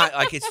just not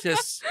like it's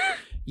just,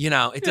 you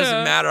know, it doesn't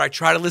Yeah. matter. I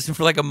try to listen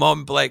for like a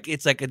moment, but like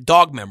it's like a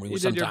dog memory You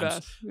did your sometimes.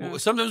 best. Yeah.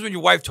 Sometimes when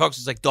your wife talks,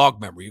 it's like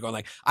dog memory. You're going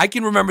like, I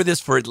can remember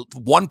this for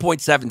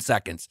 1.7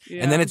 seconds,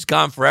 and then Yeah. it's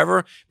gone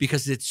forever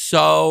because it's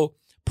so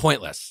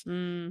pointless.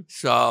 Mm,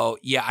 So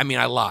yeah, I mean,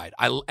 I lied.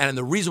 And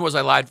the reason was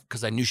I lied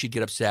because I knew she'd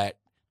get upset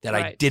that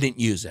I Right. didn't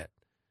use it.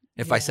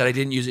 If I Yeah. said I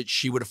didn't use it,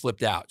 she would have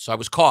flipped out. So I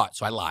was caught.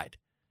 So I lied.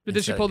 but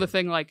did she Instead pull of the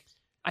thing like,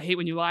 I hate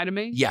when you lie to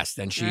me? Yes.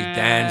 Then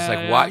then it's like,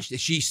 Yeah. why?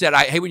 She said,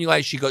 I hate when you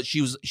lie. She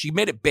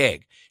made it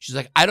big. She's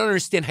like, I don't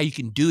understand how you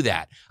can do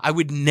that. I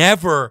would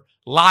never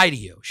lie to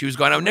you. She was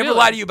going, I would never Really?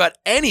 lie to you about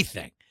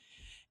anything.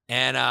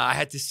 And I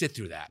had to sit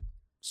through that.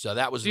 So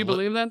that was. Do you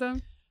believe that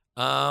then?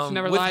 She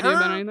never with lied to you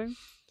about her- anything?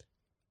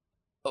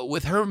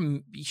 With her,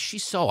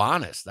 she's so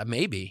honest.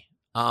 Maybe.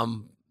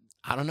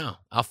 I don't know.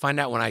 I'll find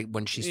out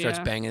when she starts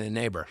Yeah. banging the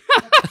neighbor.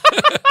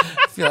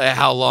 I feel like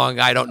how long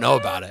I don't know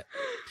about it.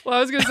 Well, I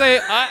was going to say,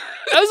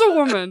 as a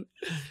woman,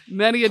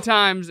 many a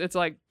times it's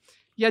like,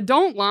 yeah,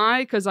 don't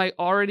lie because I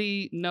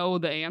already know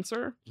the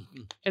answer.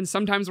 Mhm. And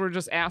sometimes we're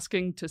just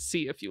asking to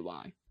see if you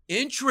lie.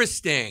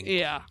 Interesting.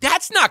 Yeah.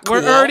 That's not cool.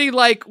 We're already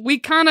like, we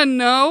kind of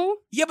know.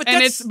 Yeah, but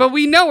And that's but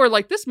we know we're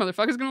like, this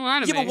motherfucker's going to lie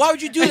to yeah. me. But why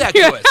would you do that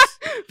to us?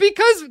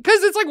 because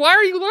it's like, why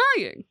are you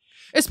lying?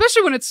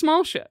 Especially when it's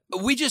small shit.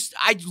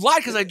 I lied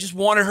because I just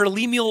wanted her to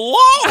leave me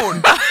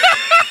alone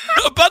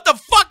about the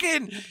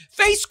fucking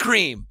face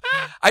cream.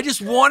 I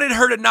just wanted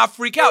her to not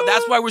freak out.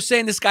 That's why we're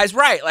saying this guy's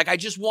right. Like I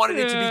just wanted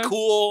it to Yeah. be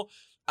cool.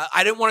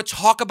 I didn't want to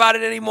talk about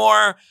it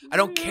anymore. I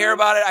don't care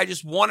about it. I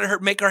just wanted her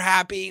make her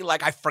happy.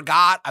 Like I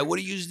forgot. I would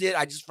have used it.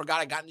 I just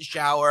forgot. I got in the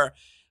shower.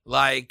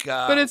 Like,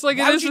 But it's like,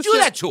 why it would is you a do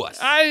that to us?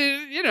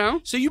 you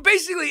know. So you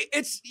basically,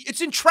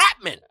 it's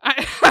entrapment.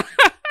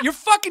 You're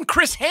fucking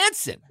Chris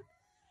Hansen.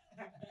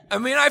 I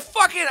mean, I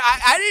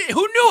didn't,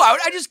 who knew?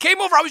 I just came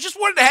over. I was just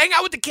wanted to hang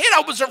out with the kid.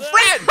 I was her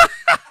friend.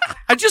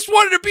 I just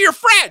wanted to be her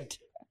friend.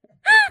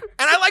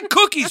 And I like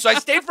cookies, so I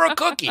stayed for a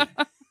cookie.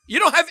 You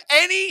don't have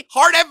any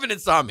hard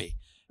evidence on me.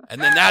 And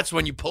then that's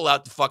when you pull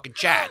out the fucking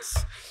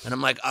chats. And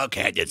I'm like,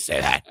 okay, I did say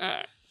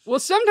that. Well,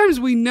 sometimes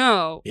we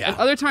know. Yeah. And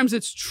other times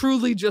it's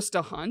truly just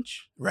a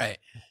hunch. Right.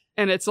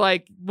 And it's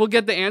like, we'll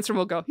get the answer and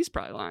we'll go, he's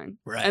probably lying.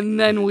 Right. And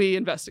then we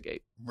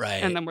investigate.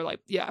 Right. And then we're like,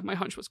 yeah, my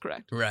hunch was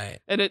correct. Right.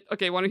 And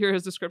want to hear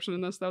his description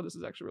in this, though? This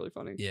is actually really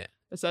funny. Yeah.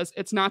 It says,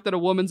 it's not that a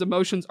woman's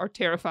emotions are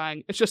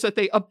terrifying. It's just that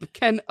they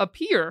can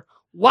appear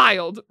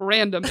wild,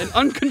 random, and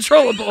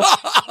uncontrollable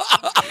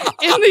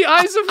in the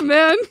eyes of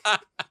men.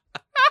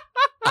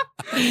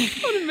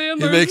 What a man It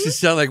learns makes it this.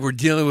 sound like we're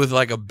dealing with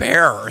like a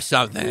bear or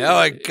something. Oh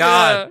my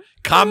God. Yeah.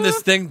 Calm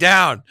this thing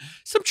down.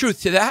 Some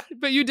truth to that.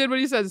 But you did what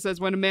he says. It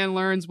says, when a man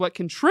learns what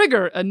can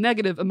trigger a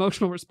negative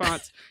emotional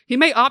response, he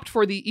may opt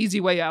for the easy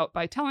way out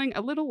by telling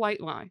a little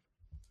white lie.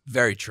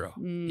 Very true.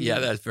 Mm. Yeah,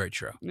 that's very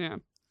true. Yeah.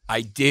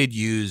 I did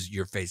use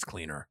your face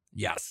cleaner.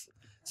 Yes.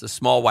 It's a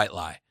small white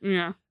lie.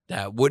 Yeah.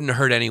 that wouldn't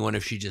hurt anyone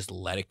if she just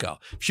let it go.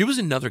 If she was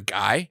another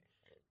guy,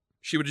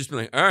 she would just be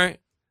like, all right.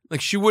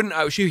 Like she wouldn't,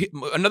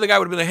 another guy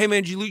would have been like, hey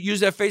man, did you use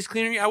that face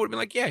cleaner? I would have been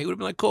like, yeah. He would have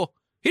been like, cool.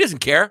 He doesn't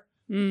care.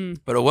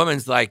 But a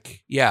woman's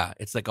like, yeah,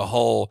 it's like a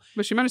whole.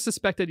 But she might have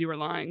suspected you were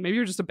lying. Maybe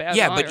you're just a bad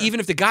liar. liar. But even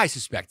if the guy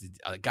suspected,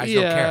 guys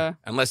don't care.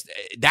 Unless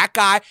that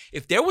guy,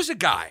 if there was a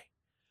guy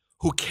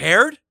who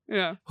cared,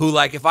 who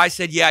like, if I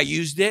said, yeah, I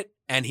used it,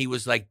 and he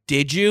was like,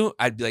 did you?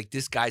 I'd be like,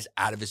 this guy's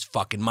out of his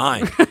fucking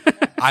mind.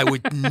 I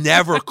would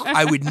never.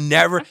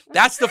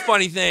 That's the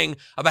funny thing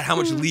about how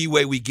much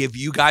leeway we give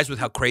you guys with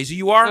how crazy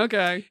you are.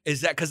 Okay.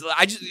 Is that because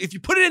if you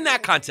put it in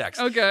that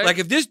context, okay. Like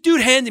if this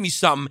dude handed me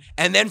something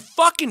and then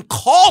fucking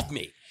called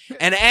me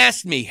and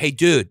asked me, hey,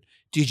 dude,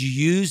 did you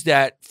use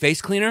that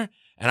face cleaner?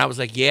 And I was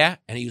like, yeah.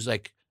 And he was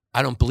like,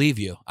 I don't believe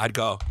you. I'd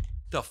go,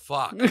 the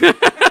fuck?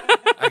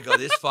 I'd go,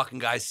 this fucking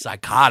guy's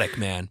psychotic,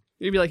 man.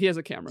 You'd be like, he has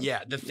a camera.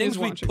 Yeah, the things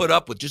we put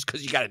up with just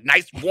because you got a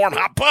nice, warm,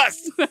 hot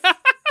puss.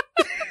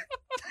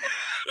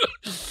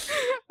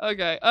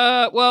 Okay.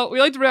 Well, we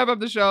like to wrap up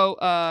the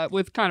show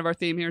with kind of our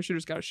theme here,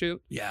 Shooters Gotta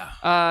Shoot. Yeah.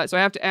 So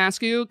I have to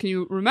ask you, can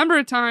you remember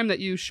a time that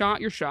you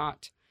shot your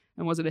shot,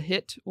 and was it a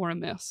hit or a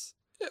miss?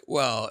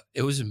 Well,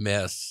 it was a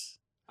miss.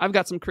 I've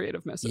got some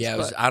creative misses.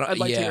 Yeah, I'd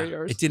like to hear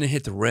yours. It didn't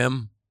hit the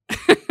rim.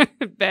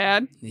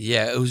 Bad?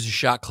 Yeah, it was a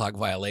shot clock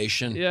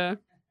violation. Yeah.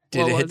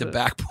 Did it hit the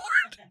backboard?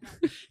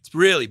 It's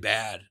really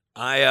bad.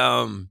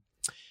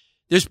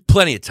 There's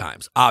plenty of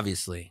times,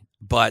 obviously.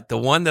 But the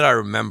one that I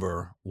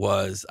remember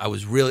was I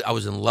was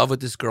in love with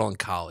this girl in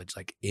college,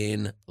 like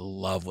in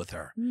love with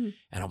her. And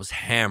I was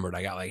hammered.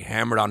 I got like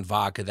hammered on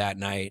vodka that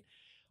night.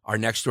 Our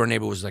next door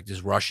neighbor was like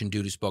this Russian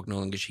dude who spoke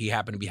no English. He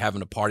happened to be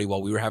having a party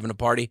while we were having a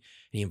party. And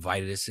he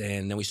invited us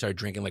in. Then we started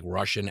drinking like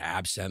Russian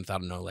absinthe. I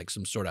don't know, like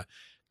some sort of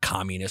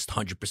communist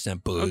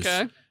 100% booze.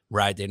 Okay.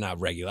 Right? They're not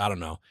regular. I don't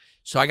know.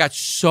 So I got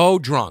so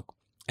drunk.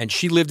 And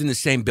she lived in the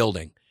same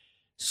building.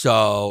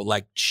 So,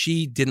 like,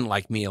 she didn't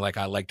like me like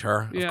I liked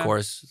her, of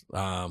course.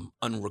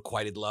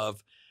 Unrequited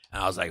love.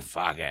 And I was like,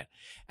 fuck it.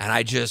 And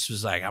I just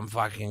was like, I'm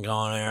fucking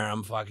going there.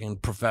 I'm fucking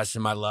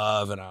professing my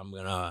love. And I'm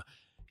going to.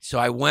 So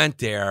I went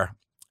there.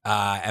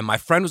 And my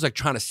friend was like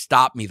trying to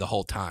stop me the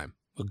whole time.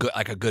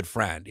 Like a good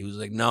friend. He was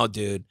like, no,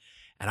 dude.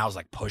 And I was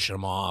like pushing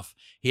him off.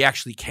 He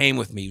actually came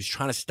with me. He was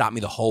trying to stop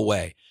me the whole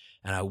way.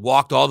 And I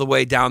walked all the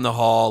way down the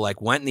hall,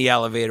 like went in the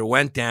elevator,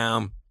 went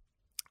down,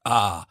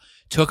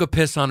 took a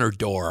piss on her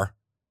door.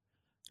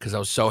 Because I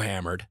was so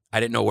hammered. I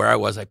didn't know where I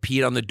was. I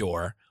peed on the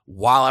door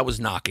while I was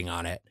knocking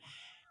on it.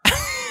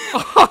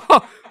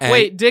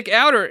 Wait, dick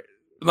out or?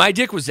 My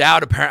dick was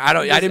out,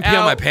 apparently. I didn't pee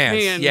on my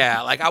pants. Man.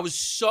 Yeah, like I was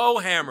so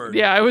hammered.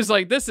 Yeah, I was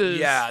like, this is...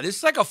 Yeah, this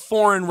is like a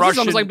foreign Russian... This is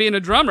almost like being a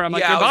drummer. I'm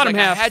like, your bottom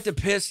half. I had to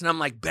piss, and I'm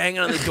like banging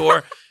on the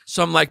door.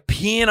 So I'm like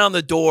peeing on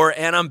the door,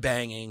 and I'm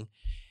banging.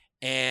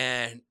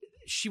 And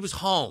she was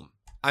home.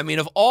 I mean,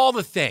 of all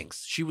the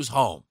things, she was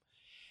home.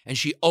 And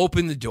she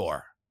opened the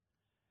door.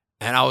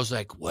 And I was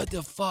like, what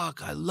the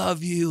fuck? I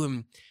love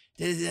you.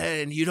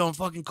 And you don't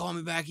fucking call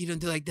me back. You don't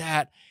do like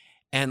that.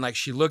 And like,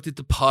 she looked at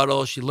the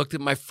puddle. She looked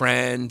at my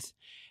friend.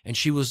 And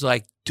she was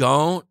like,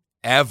 don't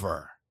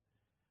ever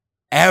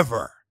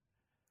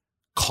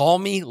call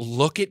me,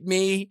 look at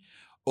me.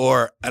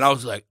 And I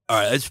was like, all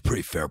right, that's a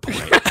pretty fair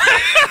point.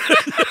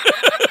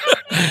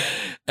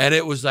 And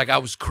it was like I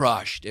was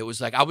crushed. It was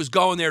like I was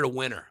going there to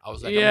win her. I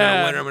was like, I'm going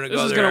to win her. I'm going to go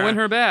there. This is going to win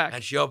her back.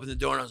 And she opened the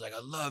door and I was like,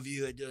 I love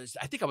you.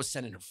 I think I was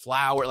sending her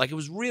flowers. Like it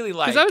was really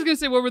like. Because I was going to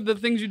say, what were the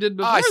things you did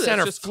before I sent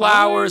her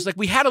flowers. Calling? Like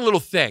we had a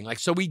little thing. Like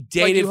so we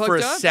dated for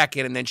a up?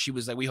 second and then she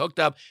was like, we hooked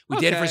up. We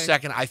dated for a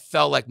second. I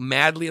fell like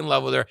madly in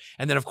love with her.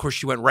 And then of course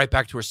she went right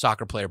back to her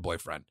soccer player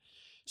boyfriend.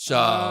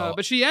 So.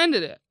 But she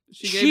ended it.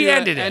 She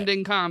ended it.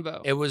 Ending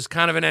convo. It was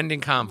kind of an ending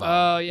convo.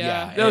 Oh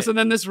yeah. No, so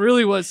then this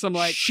really was some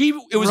like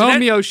it was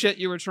Romeo shit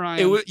you were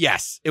trying.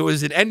 It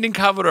was an ending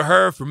convo to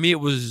her. For me, it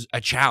was a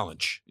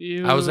challenge.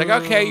 I was like,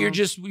 okay,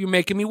 you're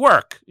making me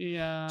work.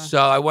 Yeah. So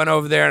I went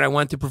over there and I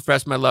went to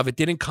profess my love. It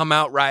didn't come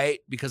out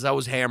right because I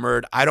was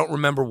hammered. I don't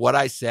remember what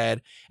I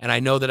said, and I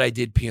know that I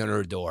did pee on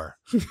her door,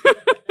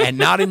 and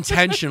not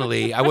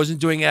intentionally. I wasn't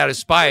doing it out of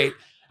spite.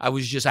 I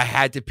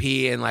had to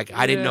pee and like,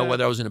 I didn't know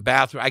whether I was in a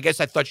bathroom. I guess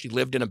I thought she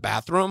lived in a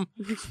bathroom.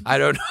 I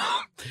don't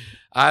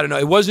know.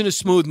 It wasn't a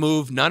smooth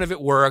move. None of it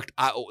worked.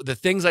 The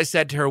things I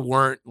said to her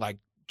weren't like,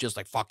 just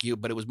like, fuck you.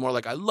 But it was more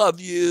like, I love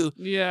you.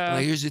 Yeah.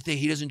 Like, here's the thing.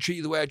 He doesn't treat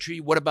you the way I treat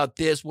you. What about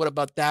this? What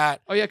about that?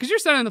 Oh yeah. Cause you're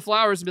sending the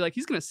flowers and be like,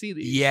 he's going to see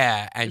these.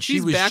 Yeah. And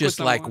she was just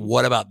like,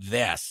 what about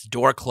this?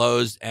 Door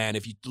closed. And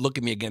if you look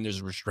at me again,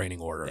 there's a restraining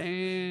order.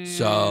 Damn.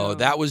 So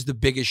that was the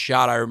biggest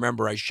shot I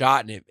remember I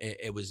shot. And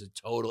it was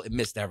it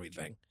missed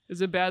everything.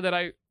 Is it bad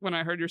that when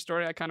I heard your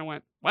story, I kind of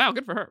went, wow,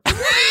 good for her.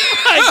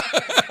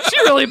 She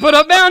really put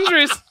up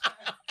boundaries.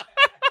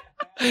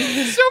 So many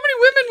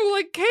women will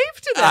like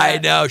cave to that. I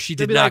know. She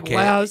did not cave.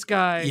 Wow, this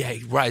guy. Yeah,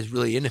 he's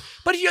really in it.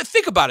 But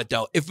think about it,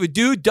 though. If a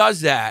dude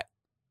does that,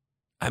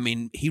 I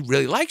mean, he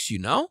really likes you,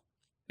 no?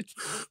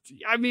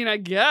 I mean, I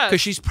guess.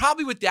 Because she's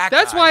probably with that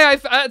That's guy.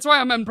 That's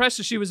why I'm impressed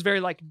that she was very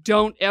like,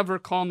 don't ever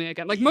call me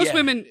again. Like most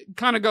women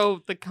kind of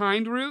go the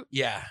kind route.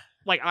 Yeah.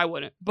 like I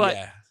wouldn't, but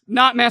yeah.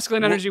 not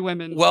masculine energy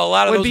women. Well, a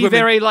lot of would those be women,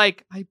 very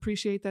like, I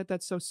appreciate that.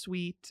 That's so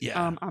sweet.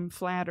 Yeah. I'm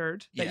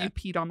flattered that Yeah. you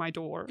peed on my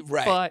door.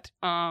 Right. But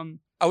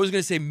I was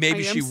gonna say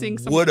maybe I am she seeing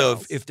something would have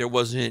else. if there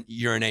wasn't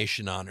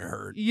urination on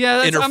her.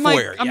 yeah, in her I'm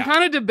foyer, like, I'm yeah.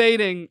 kind of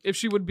debating if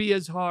she would be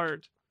as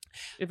hard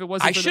if it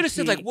wasn't. I should have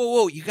said like,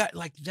 whoa, you got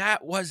like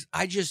that was.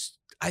 I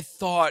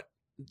thought.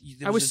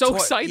 there I was a so toy-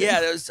 excited.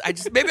 Yeah,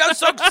 maybe I was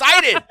so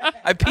excited.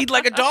 I peed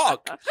like a dog.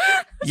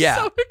 Yeah.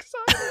 So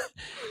excited.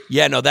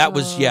 Yeah, no, that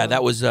was.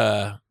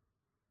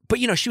 But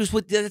she was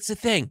with. That's the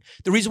thing.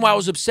 The reason why I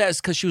was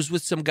obsessed because she was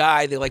with some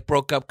guy. They like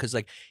broke up because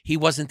like he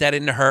wasn't that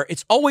into her.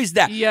 It's always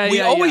that. Yeah, we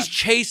yeah, always yeah.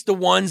 chase the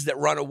ones that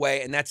run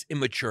away, and that's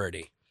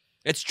immaturity.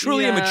 It's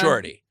truly Yeah.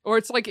 immaturity. Or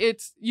it's like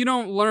you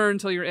don't learn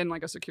until you're in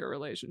like a secure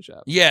relationship.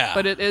 Yeah,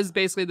 But it is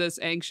basically this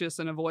anxious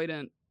and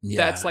avoidant. yeah.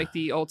 That's like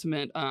the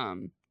ultimate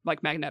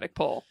like magnetic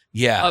pull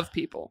yeah, of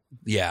people.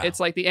 yeah.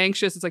 It's like the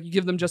anxious, it's like you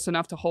give them just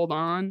enough to hold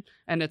on.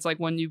 And it's like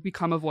when you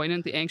become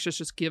avoidant, the anxious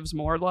just gives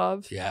more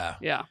love. Yeah.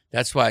 Yeah.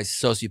 That's why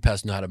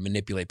sociopaths know how to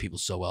manipulate people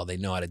so well. They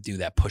know how to do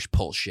that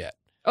push-pull shit.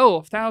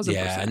 Oh, 1,000%.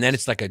 Yeah, and then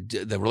it's like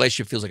the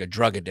relationship feels like a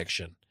drug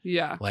addiction.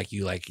 Yeah. Like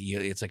you,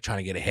 it's like trying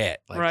to get a hit,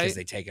 like Right. because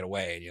they take it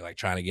away, and you're like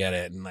trying to get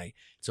it, and like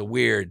it's a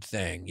weird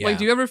thing. Yeah. Like,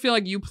 do you ever feel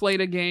like you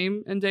played a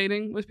game in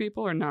dating with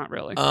people or not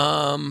really?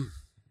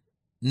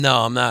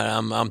 No, I'm not.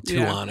 I'm too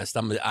Yeah. honest.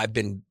 I've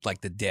been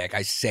like the dick.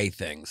 I say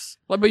things.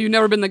 Like, but you've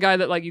never been the guy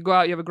that like you go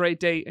out, you have a great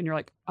date, and you're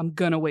like, I'm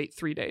gonna wait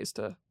 3 days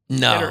to hit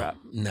her No, up.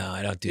 no,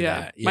 I don't do Yeah.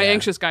 that. My Yeah.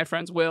 anxious guy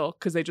friends will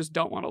because they just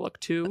don't want to look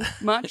too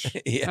much.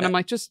 Yeah. And I'm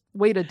like, just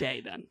wait a day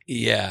then.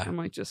 Yeah. I'm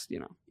like, just,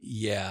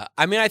 Yeah.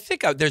 I mean, I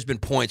think there's been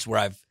points where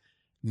I've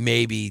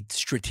maybe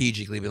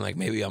strategically been like,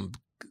 maybe I'm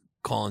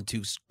calling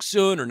too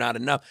soon or not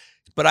enough.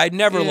 But I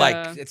never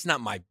Yeah. it's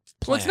not my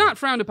plan. well, it's not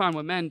frowned upon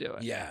when men do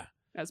it Yeah.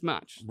 as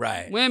much.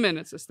 Right. Women,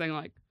 it's this thing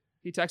like,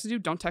 he texted you,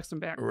 don't text him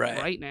back Right.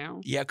 right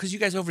now. Yeah, because you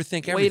guys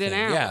overthink everything. Wait an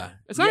hour. Yeah.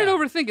 It's not Yeah. an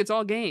overthink, it's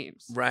all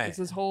games. Right. It's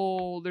this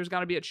whole, there's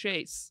got to be a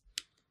chase.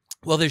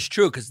 Well, there's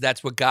true because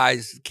that's what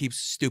keeps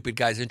stupid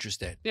guys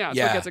interested. Yeah, it's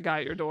what gets a guy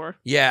at your door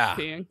Yeah.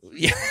 peeing.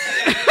 Yeah.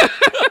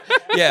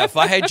 Yeah. If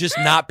I had just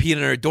not peed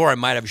on her door, I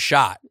might have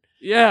shot.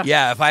 Yeah.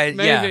 Yeah. If I had,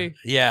 Maybe.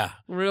 Yeah.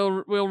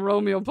 Real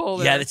Romeo pull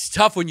there. Yeah. It's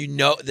tough when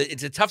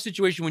it's a tough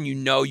situation when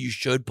you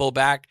should pull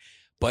back,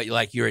 but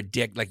like you're a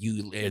dick, like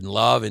you in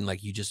love and like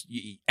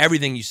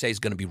everything you say is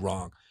going to be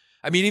wrong.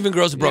 I mean, even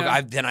girls who broke,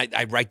 Yeah.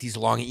 I write these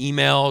long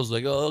emails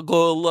like, oh, I'll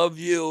go love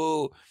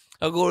you.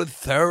 I'll go to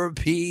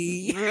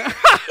therapy.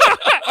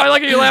 I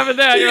like how you laugh at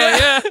that. You're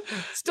like, yeah,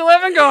 still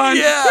haven't gone.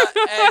 Yeah.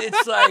 And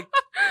it's like,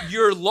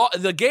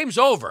 the game's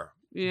over,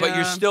 but you're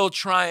Yeah. still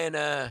trying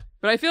to.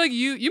 But I feel like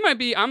you might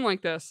be, I'm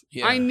like this.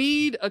 Yeah. I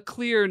need a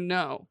clear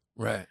no.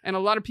 Right. And a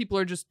lot of people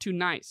are just too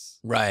nice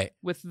Right.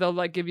 with they'll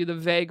like give you the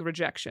vague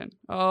rejection.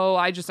 Oh,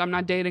 I'm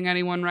not dating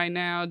anyone right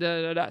now.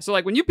 Da, da, da. So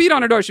like when you beat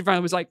on her door, she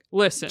finally was like,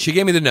 listen, She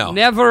gave me the no.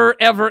 never,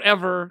 ever,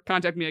 ever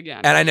contact me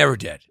again. And I never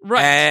did.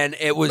 Right. And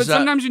it was. But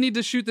sometimes you need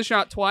to shoot the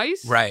shot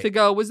twice. Right. To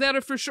go, was that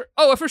a for sure?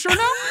 Oh, a for sure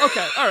no?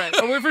 Okay. All right.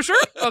 Are we for sure?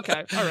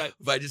 Okay. All right.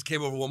 If I just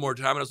came over one more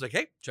time and I was like,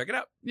 hey, check it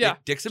out. Yeah.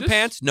 Dicks and Just-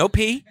 pants, no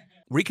pee.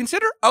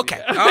 Reconsider?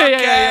 Okay. Yeah.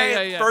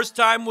 Okay. Yeah. First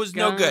time was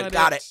no good.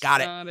 Got it.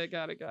 Got it.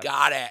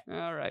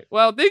 All right.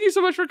 Well, thank you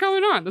so much for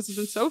coming on. This has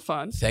been so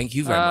fun. Thank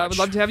you very I much. would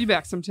love to have you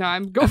back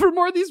sometime. Go for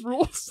more of these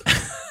rules.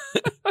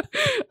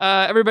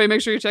 Everybody,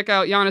 make sure you check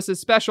out Giannis's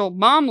special,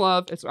 Mom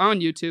Love. It's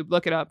on YouTube.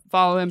 Look it up.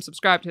 Follow him.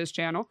 Subscribe to his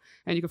channel.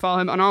 And you can follow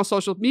him on all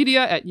social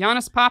media at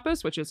Giannis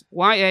Pappas, which is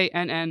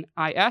YANNIS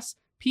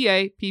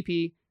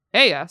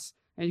PAPPAS.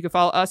 And you can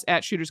follow us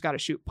at Shooters Gotta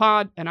Shoot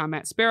Pod. And I'm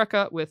at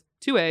Sperica with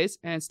 2 A's.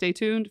 And stay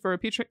tuned for a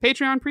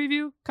Patreon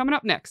preview coming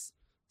up next.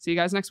 See you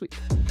guys next week.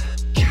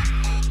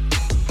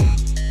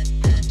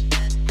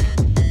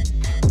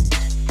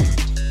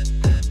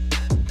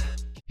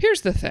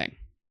 Here's the thing.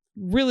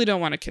 Really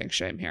don't want to kink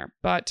shame here,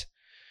 but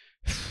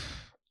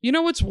you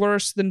know what's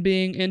worse than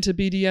being into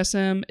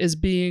BDSM is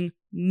being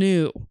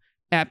new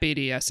at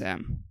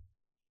BDSM.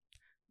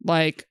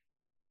 Like,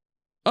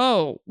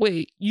 oh,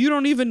 wait, you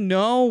don't even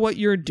know what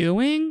you're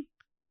doing?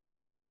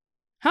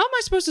 How am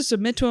I supposed to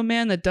submit to a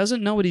man that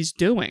doesn't know what he's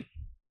doing?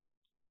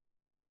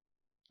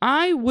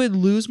 I would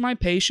lose my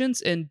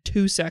patience in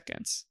 2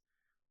 seconds.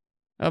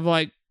 Of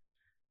like,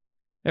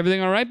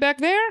 everything all right back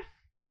there?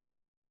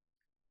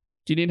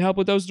 Do you need help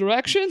with those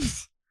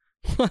directions?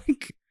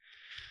 Like,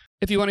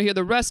 if you want to hear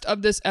the rest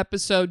of this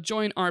episode,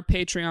 join our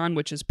Patreon,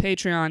 which is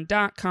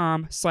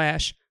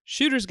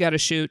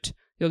patreon.com/shootersgottashoot.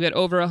 You'll get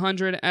over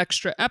 100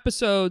 extra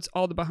episodes,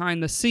 all the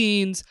behind the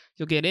scenes.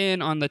 You'll get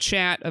in on the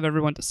chat of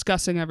everyone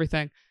discussing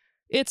everything.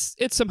 It's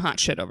some hot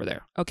shit over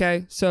there,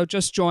 okay? So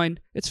just join.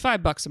 It's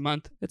 $5 a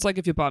month. It's like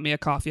if you bought me a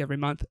coffee every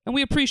month. And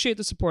we appreciate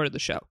the support of the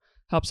show.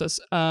 Helps us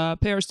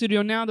pay our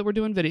studio now that we're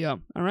doing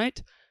video, all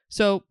right?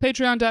 So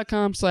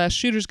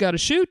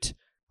patreon.com/shootersgottashoot.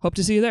 Hope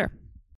to see you there.